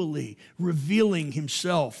continually revealing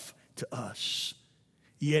himself to us.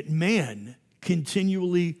 Yet man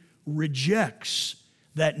continually rejects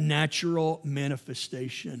that natural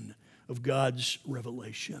manifestation of God's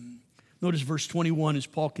revelation. Notice verse 21 as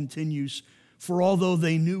Paul continues, "For although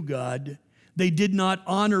they knew God, they did not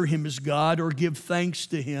honor him as God or give thanks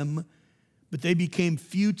to him, but they became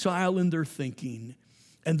futile in their thinking,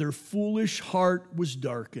 and their foolish heart was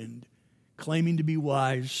darkened. Claiming to be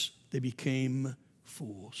wise, they became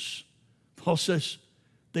fools." Paul says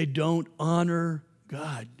they don't honor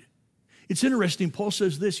God. It's interesting, Paul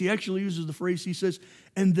says this, he actually uses the phrase, he says,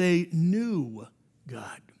 "and they knew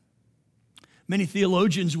God." Many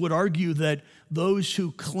theologians would argue that those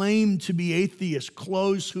who claim to be atheists,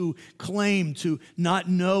 those who claim to not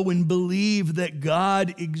know and believe that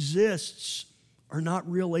God exists, are not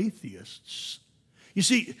real atheists. You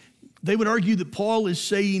see, they would argue that Paul is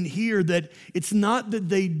saying here that it's not that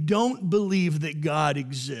they don't believe that God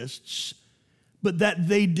exists, but that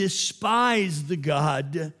they despise the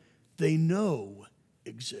God they know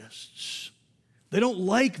exists. They don't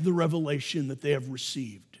like the revelation that they have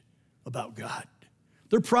received about God.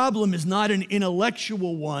 Their problem is not an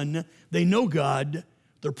intellectual one. They know God.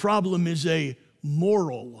 Their problem is a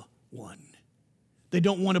moral one. They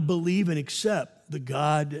don't want to believe and accept the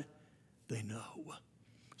God they know.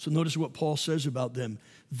 So notice what Paul says about them.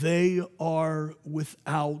 They are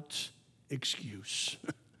without excuse.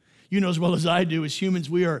 You know as well as I do, as humans,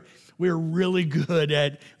 we are really good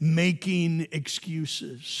at making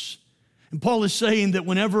excuses. And Paul is saying that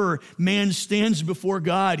whenever man stands before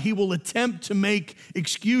God, he will attempt to make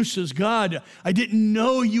excuses. God, I didn't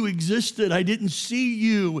know you existed. I didn't see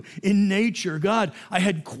you in nature. God, I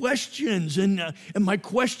had questions, and my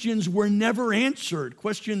questions were never answered.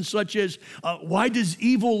 Questions such as, why does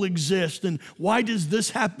evil exist? And why does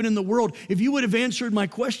this happen in the world? If you would have answered my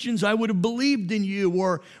questions, I would have believed in you.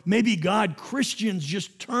 Or maybe, God, Christians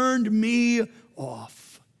just turned me off.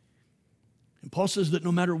 And Paul says that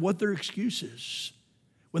no matter what their excuse is,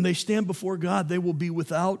 when they stand before God, they will be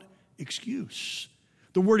without excuse.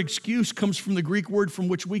 The word excuse comes from the Greek word from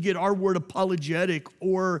which we get our word apologetic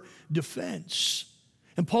or defense.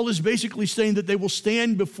 And Paul is basically saying that they will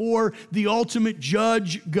stand before the ultimate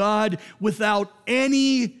judge, God, without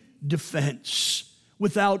any defense,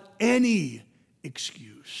 without any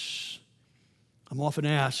excuse. I'm often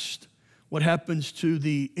asked, what happens to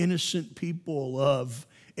the innocent people of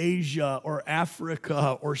Asia or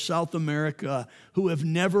Africa or South America who have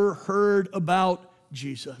never heard about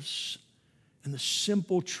Jesus? And the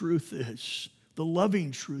simple truth is, the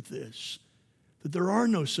loving truth is, that there are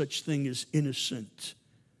no such thing as innocent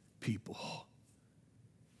people.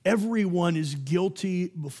 Everyone is guilty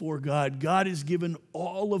before God. God has given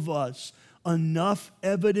all of us enough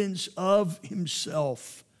evidence of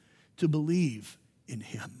himself to believe in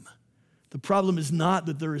him. The problem is not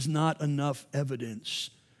that there is not enough evidence.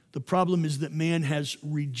 The problem is that man has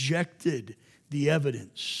rejected the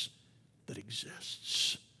evidence that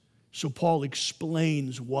exists. So Paul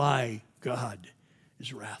explains why God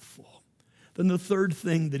is wrathful. Then the third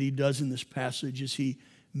thing that he does in this passage is he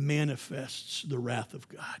manifests the wrath of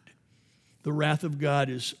God. The wrath of God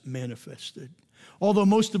is manifested. Although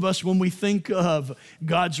most of us, when we think of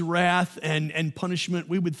God's wrath and punishment,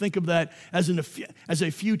 we would think of that as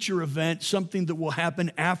a future event, something that will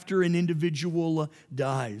happen after an individual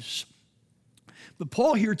dies. But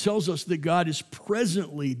Paul here tells us that God is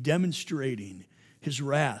presently demonstrating his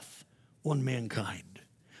wrath on mankind.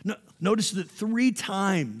 Notice that 3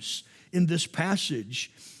 times in this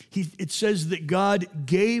passage, it says that God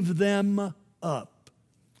gave them up.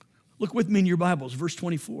 Look with me in your Bibles, verse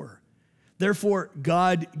 24. Therefore,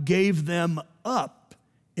 God gave them up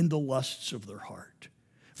in the lusts of their heart.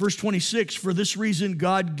 Verse 26, for this reason,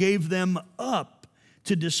 God gave them up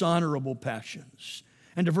to dishonorable passions.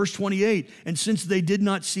 And to verse 28, and since they did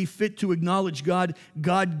not see fit to acknowledge God,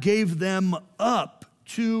 God gave them up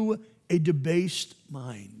to a debased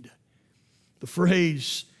mind. The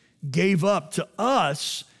phrase gave up to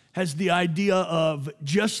us has the idea of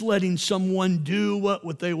just letting someone do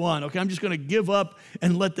what they want. Okay, I'm just going to give up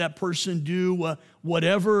and let that person do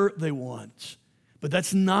whatever they want. But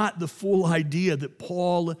that's not the full idea that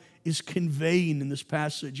Paul is conveying in this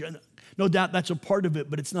passage. And no doubt that's a part of it,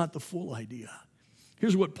 but it's not the full idea.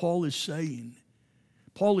 Here's what Paul is saying.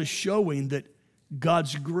 Paul is showing that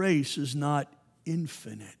God's grace is not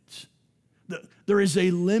infinite. There is a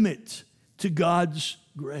limit to God's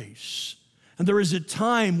grace. And there is a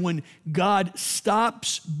time when God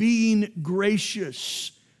stops being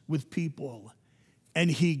gracious with people and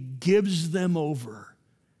he gives them over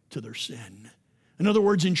to their sin. In other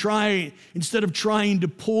words, instead of trying to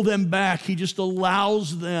pull them back, he just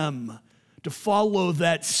allows them to follow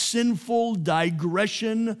that sinful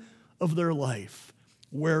digression of their life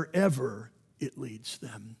wherever it leads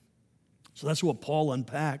them. So that's what Paul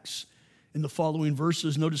unpacks in the following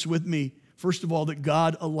verses. Notice with me, first of all, that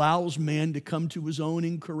God allows man to come to his own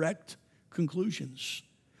incorrect conclusions.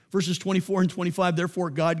 Verses 24 and 25, therefore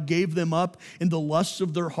God gave them up in the lusts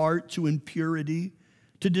of their heart to impurity,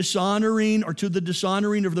 to the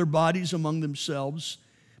dishonoring of their bodies among themselves,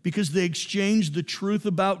 because they exchanged the truth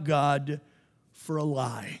about God for a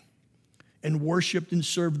lie, and worshiped and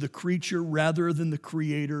served the creature rather than the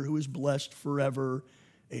Creator, who is blessed forever.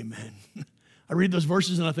 Amen. I read those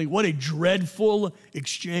verses and I think, what a dreadful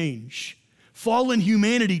exchange. Fallen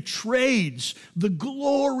humanity trades the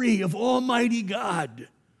glory of Almighty God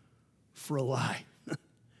for a lie.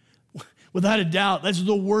 Without a doubt, that's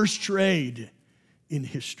the worst trade in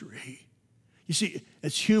history. You see,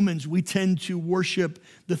 as humans, we tend to worship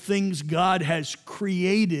the things God has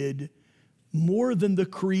created more than the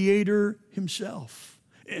Creator himself.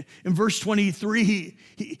 In verse 23,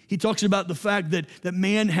 he talks about the fact that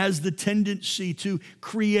man has the tendency to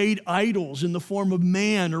create idols in the form of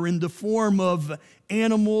man or in the form of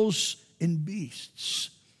animals and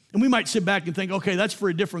beasts. And we might sit back and think, okay, that's for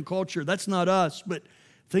a different culture. That's not us. But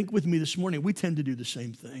think with me this morning, we tend to do the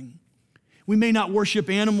same thing. We may not worship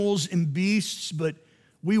animals and beasts, but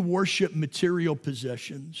we worship material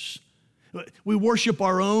possessions. We worship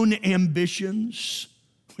our own ambitions.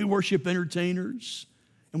 We worship entertainers.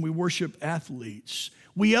 And we worship athletes.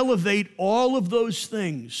 We elevate all of those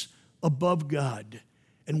things above God,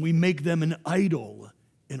 and we make them an idol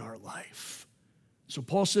in our life. So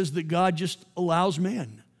Paul says that God just allows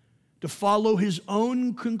man to follow his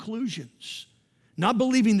own conclusions, not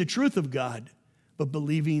believing the truth of God, but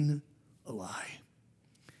believing a lie.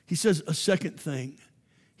 He says a second thing.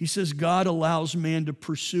 He says God allows man to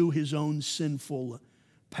pursue his own sinful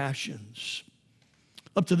passions.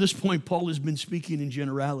 Up to this point, Paul has been speaking in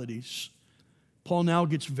generalities. Paul now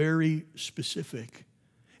gets very specific.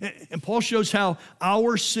 And Paul shows how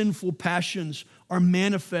our sinful passions are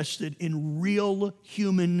manifested in real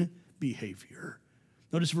human behavior.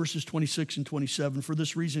 Notice verses 26 and 27. For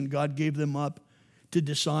this reason, God gave them up to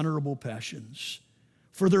dishonorable passions.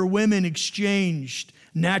 For their women exchanged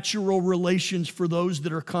natural relations for those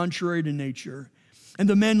that are contrary to nature. And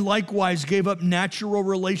the men likewise gave up natural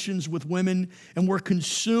relations with women and were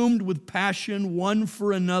consumed with passion one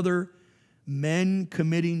for another, men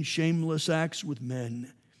committing shameless acts with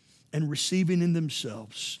men and receiving in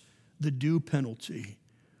themselves the due penalty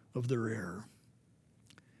of their error.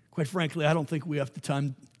 Quite frankly, I don't think we have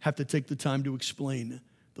to take the time to explain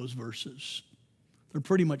those verses. They're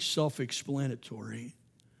pretty much self-explanatory.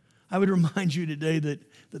 I would remind you today that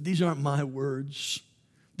these aren't my words.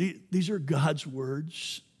 These are God's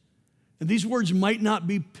words. And these words might not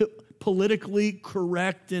be politically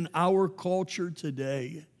correct in our culture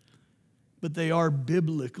today, but they are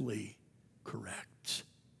biblically correct.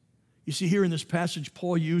 You see, here in this passage,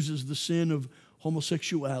 Paul uses the sin of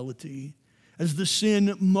homosexuality as the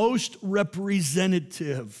sin most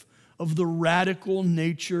representative of the radical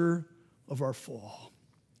nature of our fall.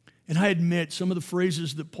 And I admit some of the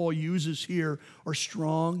phrases that Paul uses here are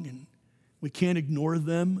strong, and we can't ignore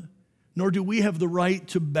them, nor do we have the right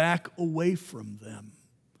to back away from them.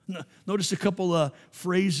 Notice a couple of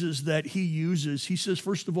phrases that he uses. He says,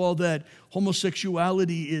 first of all, that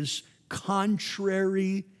homosexuality is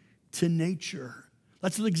contrary to nature.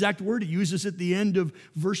 That's the exact word he uses at the end of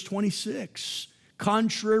verse 26.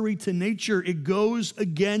 Contrary to nature, it goes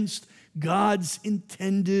against God's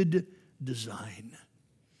intended design.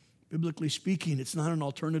 Biblically speaking, it's not an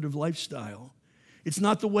alternative lifestyle. It's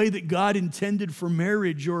not the way that God intended for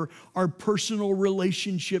marriage or our personal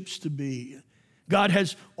relationships to be. God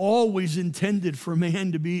has always intended for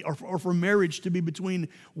man to be, or for marriage to be between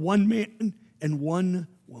one man and one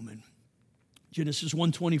woman. Genesis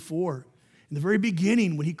 1:24. In the very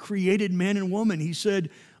beginning, when he created man and woman, he said,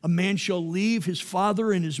 a man shall leave his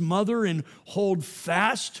father and his mother and hold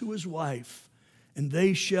fast to his wife, and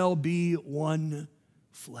they shall be one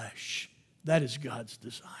flesh. That is God's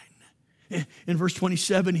design. In verse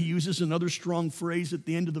 27, he uses another strong phrase at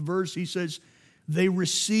the end of the verse. He says, they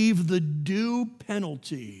receive the due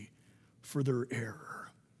penalty for their error.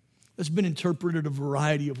 That's been interpreted a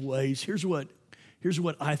variety of ways. Here's what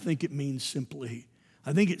I think it means simply.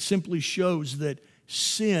 I think it simply shows that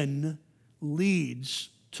sin leads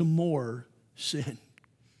to more sin.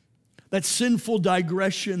 That sinful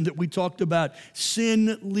digression that we talked about,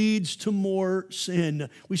 sin leads to more sin.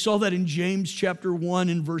 We saw that in James chapter 1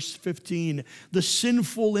 and verse 15. The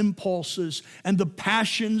sinful impulses and the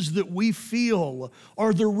passions that we feel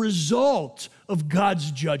are the result of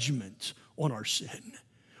God's judgment on our sin.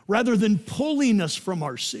 Rather than pulling us from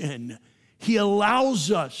our sin, He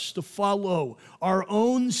allows us to follow our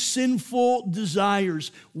own sinful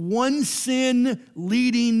desires, one sin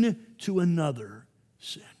leading to another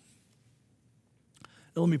sin.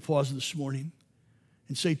 Now, let me pause this morning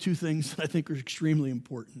and say two things that I think are extremely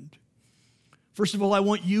important. First of all, I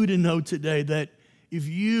want you to know today that if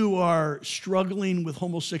you are struggling with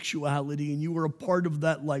homosexuality and you are a part of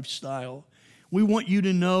that lifestyle, we want you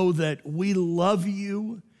to know that we love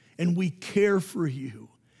you and we care for you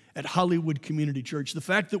at Hollywood Community Church. The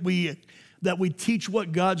fact that we teach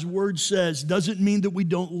what God's Word says doesn't mean that we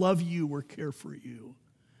don't love you or care for you.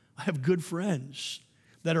 I have good friends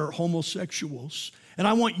that are homosexuals, and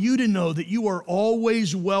I want you to know that you are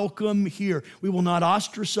always welcome here. We will not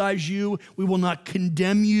ostracize you. We will not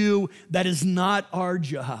condemn you. That is not our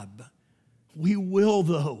job. We will,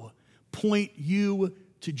 though, point you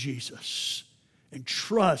to Jesus and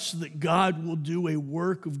trust that God will do a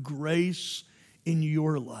work of grace in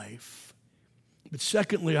your life. But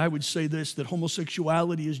secondly, I would say this, that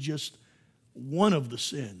homosexuality is just one of the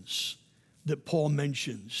sins that Paul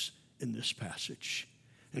mentions in this passage.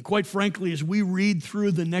 And quite frankly, as we read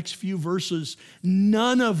through the next few verses,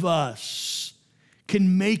 none of us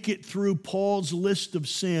can make it through Paul's list of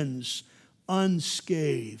sins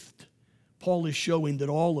unscathed. Paul is showing that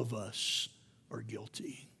all of us are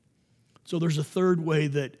guilty. So there's a third way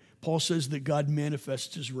that Paul says that God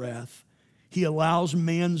manifests His wrath. He allows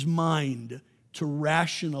man's mind to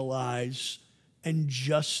rationalize and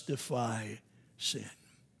justify sin.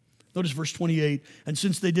 Notice verse 28, and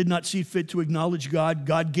since they did not see fit to acknowledge God,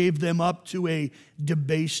 God gave them up to a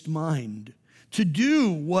debased mind, to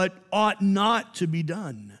do what ought not to be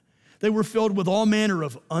done. They were filled with all manner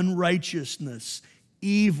of unrighteousness,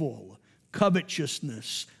 evil,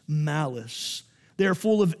 covetousness, malice. They are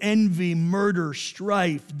full of envy, murder,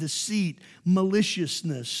 strife, deceit,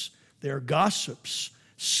 maliciousness. They are gossips,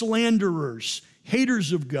 slanderers,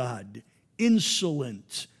 haters of God,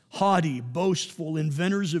 insolent, haughty, boastful,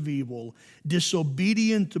 inventors of evil,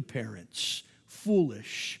 disobedient to parents,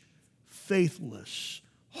 foolish, faithless,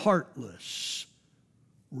 heartless,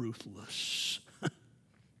 ruthless.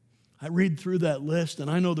 I read through that list,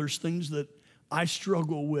 and I know there's things that I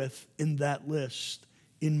struggle with in that list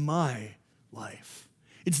in my life.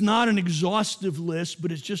 It's not an exhaustive list,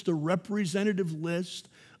 but it's just a representative list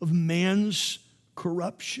of man's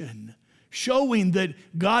corruption, showing that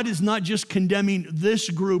God is not just condemning this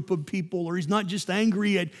group of people, or He's not just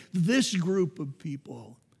angry at this group of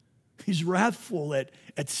people. He's wrathful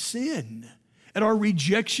at sin, at our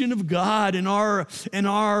rejection of God and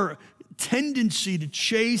our tendency to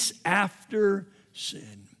chase after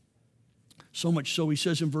sin. So much so, he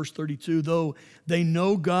says in verse 32, though they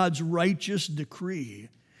know God's righteous decree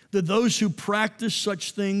that those who practice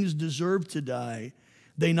such things deserve to die,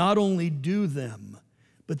 they not only do them,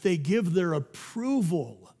 but they give their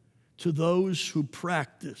approval to those who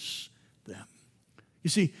practice them. You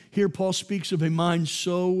see, here Paul speaks of a mind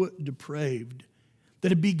so depraved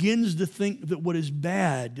that it begins to think that what is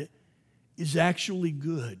bad is actually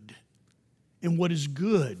good, and what is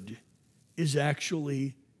good is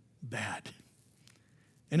actually bad.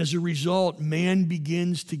 And as a result, man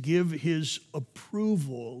begins to give his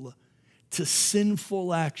approval to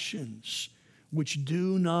sinful actions which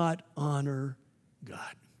do not honor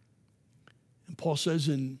God. And Paul says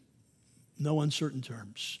in no uncertain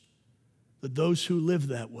terms that those who live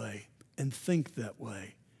that way and think that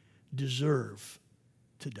way deserve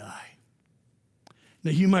to die.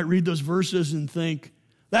 Now, you might read those verses and think,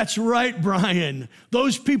 that's right, Brian.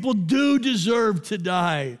 Those people do deserve to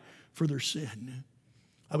die for their sin.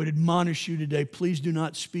 I would admonish you today, please do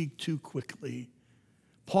not speak too quickly.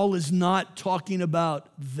 Paul is not talking about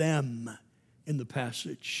them in the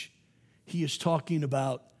passage. He is talking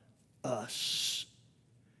about us.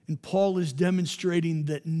 And Paul is demonstrating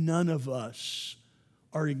that none of us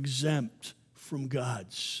are exempt from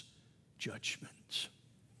God's judgment.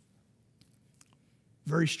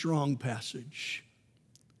 Very strong passage.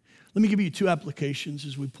 Let me give you two applications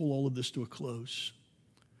as we pull all of this to a close.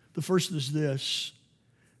 The first is this: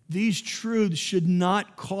 these truths should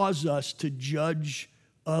not cause us to judge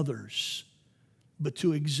others, but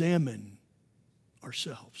to examine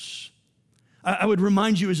ourselves. I would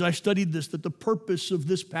remind you as I studied this that the purpose of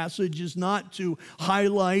this passage is not to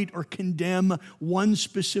highlight or condemn one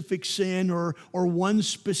specific sin or one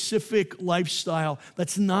specific lifestyle.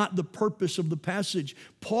 That's not the purpose of the passage.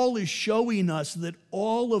 Paul is showing us that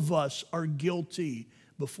all of us are guilty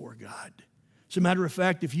before God. As a matter of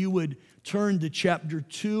fact, if you would turn to chapter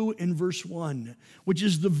 2 and verse 1, which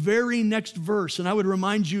is the very next verse, and I would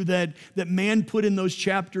remind you that man put in those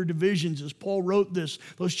chapter divisions. As Paul wrote this,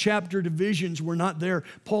 those chapter divisions were not there.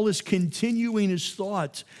 Paul is continuing his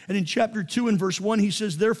thoughts. And in chapter 2 and verse 1, he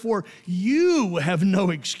says, "Therefore you have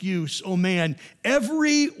no excuse, O man,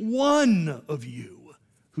 every one of you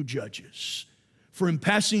who judges. For in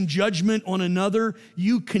passing judgment on another,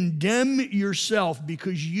 you condemn yourself,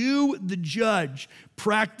 because you, the judge,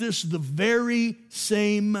 practice the very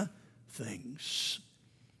same things."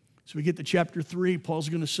 So we get to chapter 3, Paul's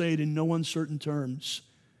going to say it in no uncertain terms.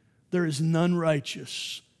 There is none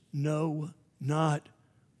righteous, no, not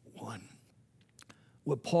one.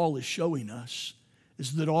 What Paul is showing us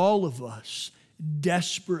is that all of us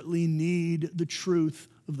desperately need the truth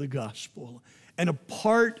of the gospel. And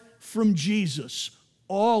apart from Jesus,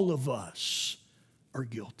 all of us are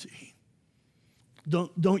guilty.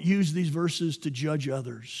 Don't use these verses to judge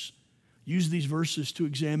others. Use these verses to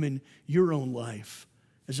examine your own life,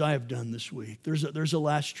 as I have done this week. There's a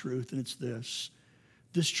last truth, and it's this.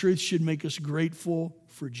 This truth should make us grateful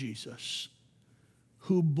for Jesus,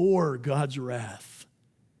 who bore God's wrath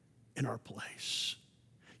in our place.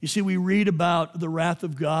 You see, we read about the wrath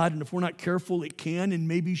of God, and if we're not careful, it can and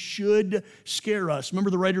maybe should scare us. Remember,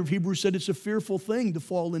 the writer of Hebrews said it's a fearful thing to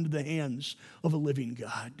fall into the hands of a living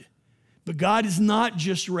God. But God is not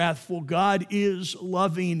just wrathful, God is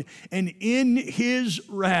loving. And in his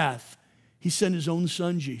wrath, he sent his own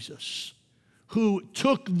son, Jesus, who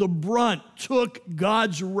took the brunt, took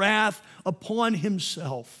God's wrath upon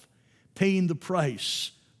himself, paying the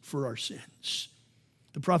price for our sins.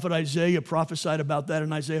 The prophet Isaiah prophesied about that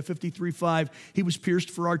in Isaiah 53:5. He was pierced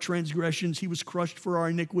for our transgressions. He was crushed for our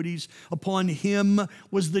iniquities. Upon him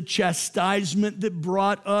was the chastisement that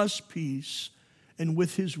brought us peace. And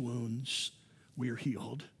with his wounds, we are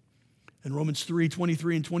healed. In Romans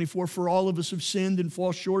 3:23 and 24, for all of us have sinned and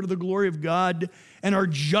fall short of the glory of God and are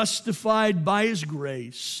justified by his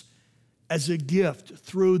grace as a gift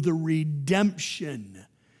through the redemption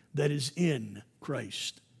that is in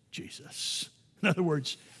Christ Jesus. In other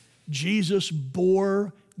words, Jesus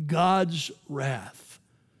bore God's wrath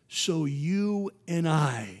so you and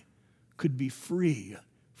I could be free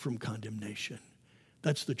from condemnation.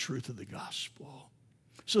 That's the truth of the gospel.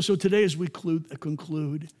 So today as we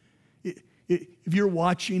conclude, if you're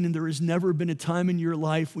watching and there has never been a time in your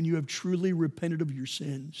life when you have truly repented of your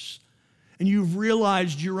sins, and you've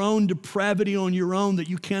realized your own depravity on your own, that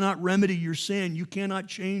you cannot remedy your sin, you cannot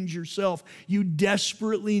change yourself, you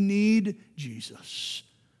desperately need Jesus.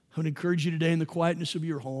 I would encourage you today in the quietness of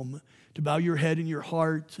your home to bow your head and your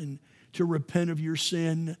heart and to repent of your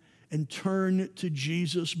sin and turn to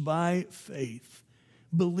Jesus by faith,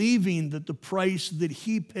 believing that the price that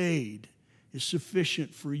he paid is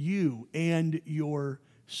sufficient for you and your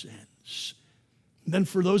sins. And then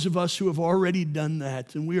for those of us who have already done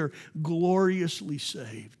that and we are gloriously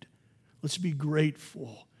saved, let's be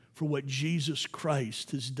grateful for what Jesus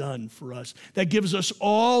Christ has done for us. That gives us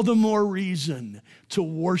all the more reason to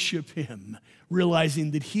worship him,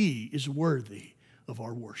 realizing that he is worthy of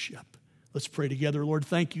our worship. Let's pray together. Lord,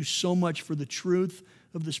 thank you so much for the truth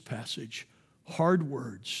of this passage. Hard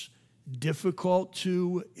words, difficult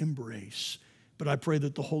to embrace. But I pray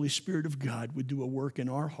that the Holy Spirit of God would do a work in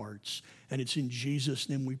our hearts. And it's in Jesus'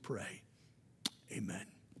 name we pray. Amen.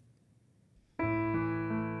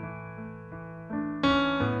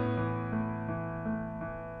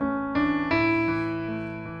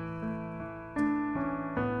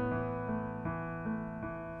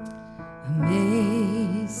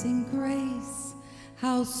 Amazing grace,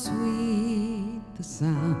 how sweet the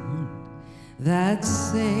sound that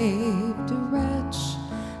saved a wretch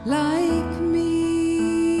like me.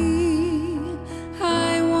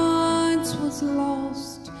 I once was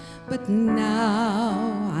lost, but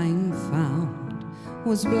now I'm found.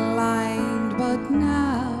 Was blind, but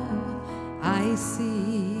now I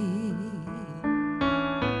see.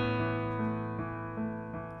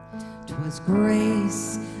 'Twas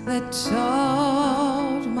grace that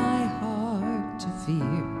taught my heart to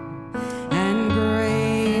fear, and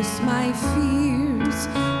grace my fears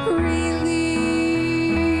relieved.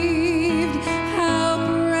 How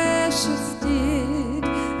precious did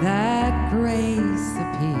that grace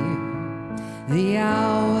appear the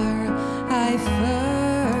hour I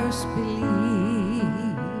first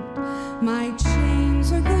believed. My chains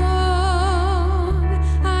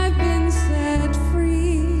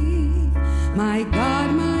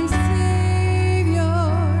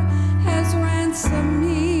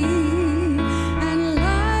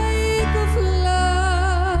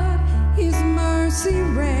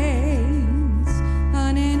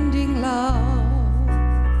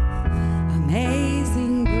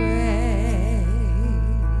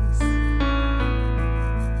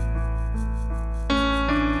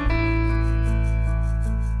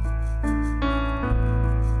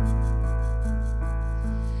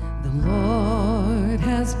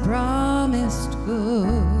has promised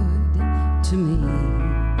good to me.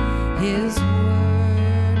 His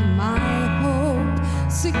word my hope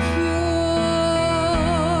secures.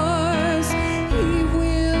 He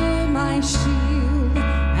will my shield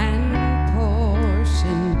and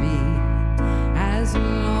portion be, as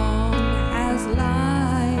long as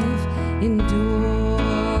life endures.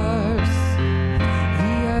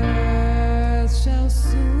 The earth shall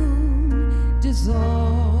soon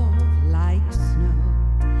dissolve like snow.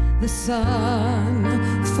 The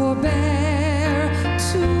sun forbear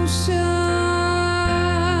to shine,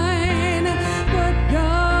 but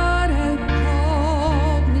God had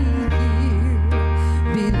called me here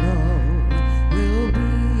below, will be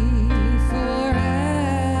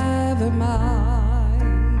forever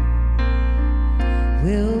mine,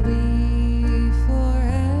 will be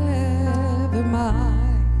forever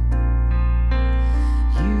mine.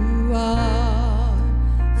 You are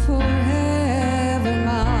forever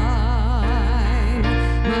mine.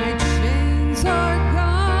 My chains are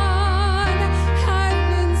gone, I've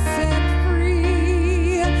been set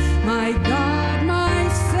free. My God, my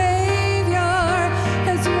Savior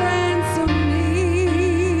has ransomed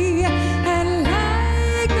me. And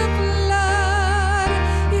like a flood,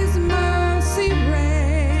 His mercy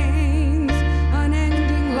reigns,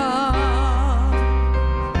 unending love,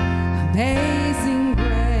 amazing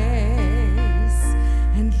grace.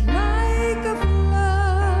 And like a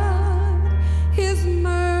flood, His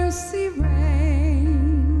mercy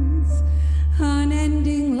reigns,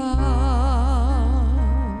 unending love,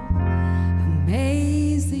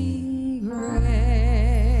 amazing grace.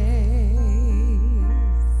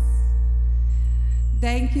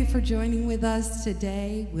 Thank you for joining with us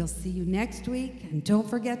today. We'll see you next week, and don't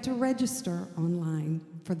forget to register online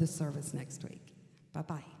for the service next week.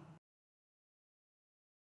 Bye-bye.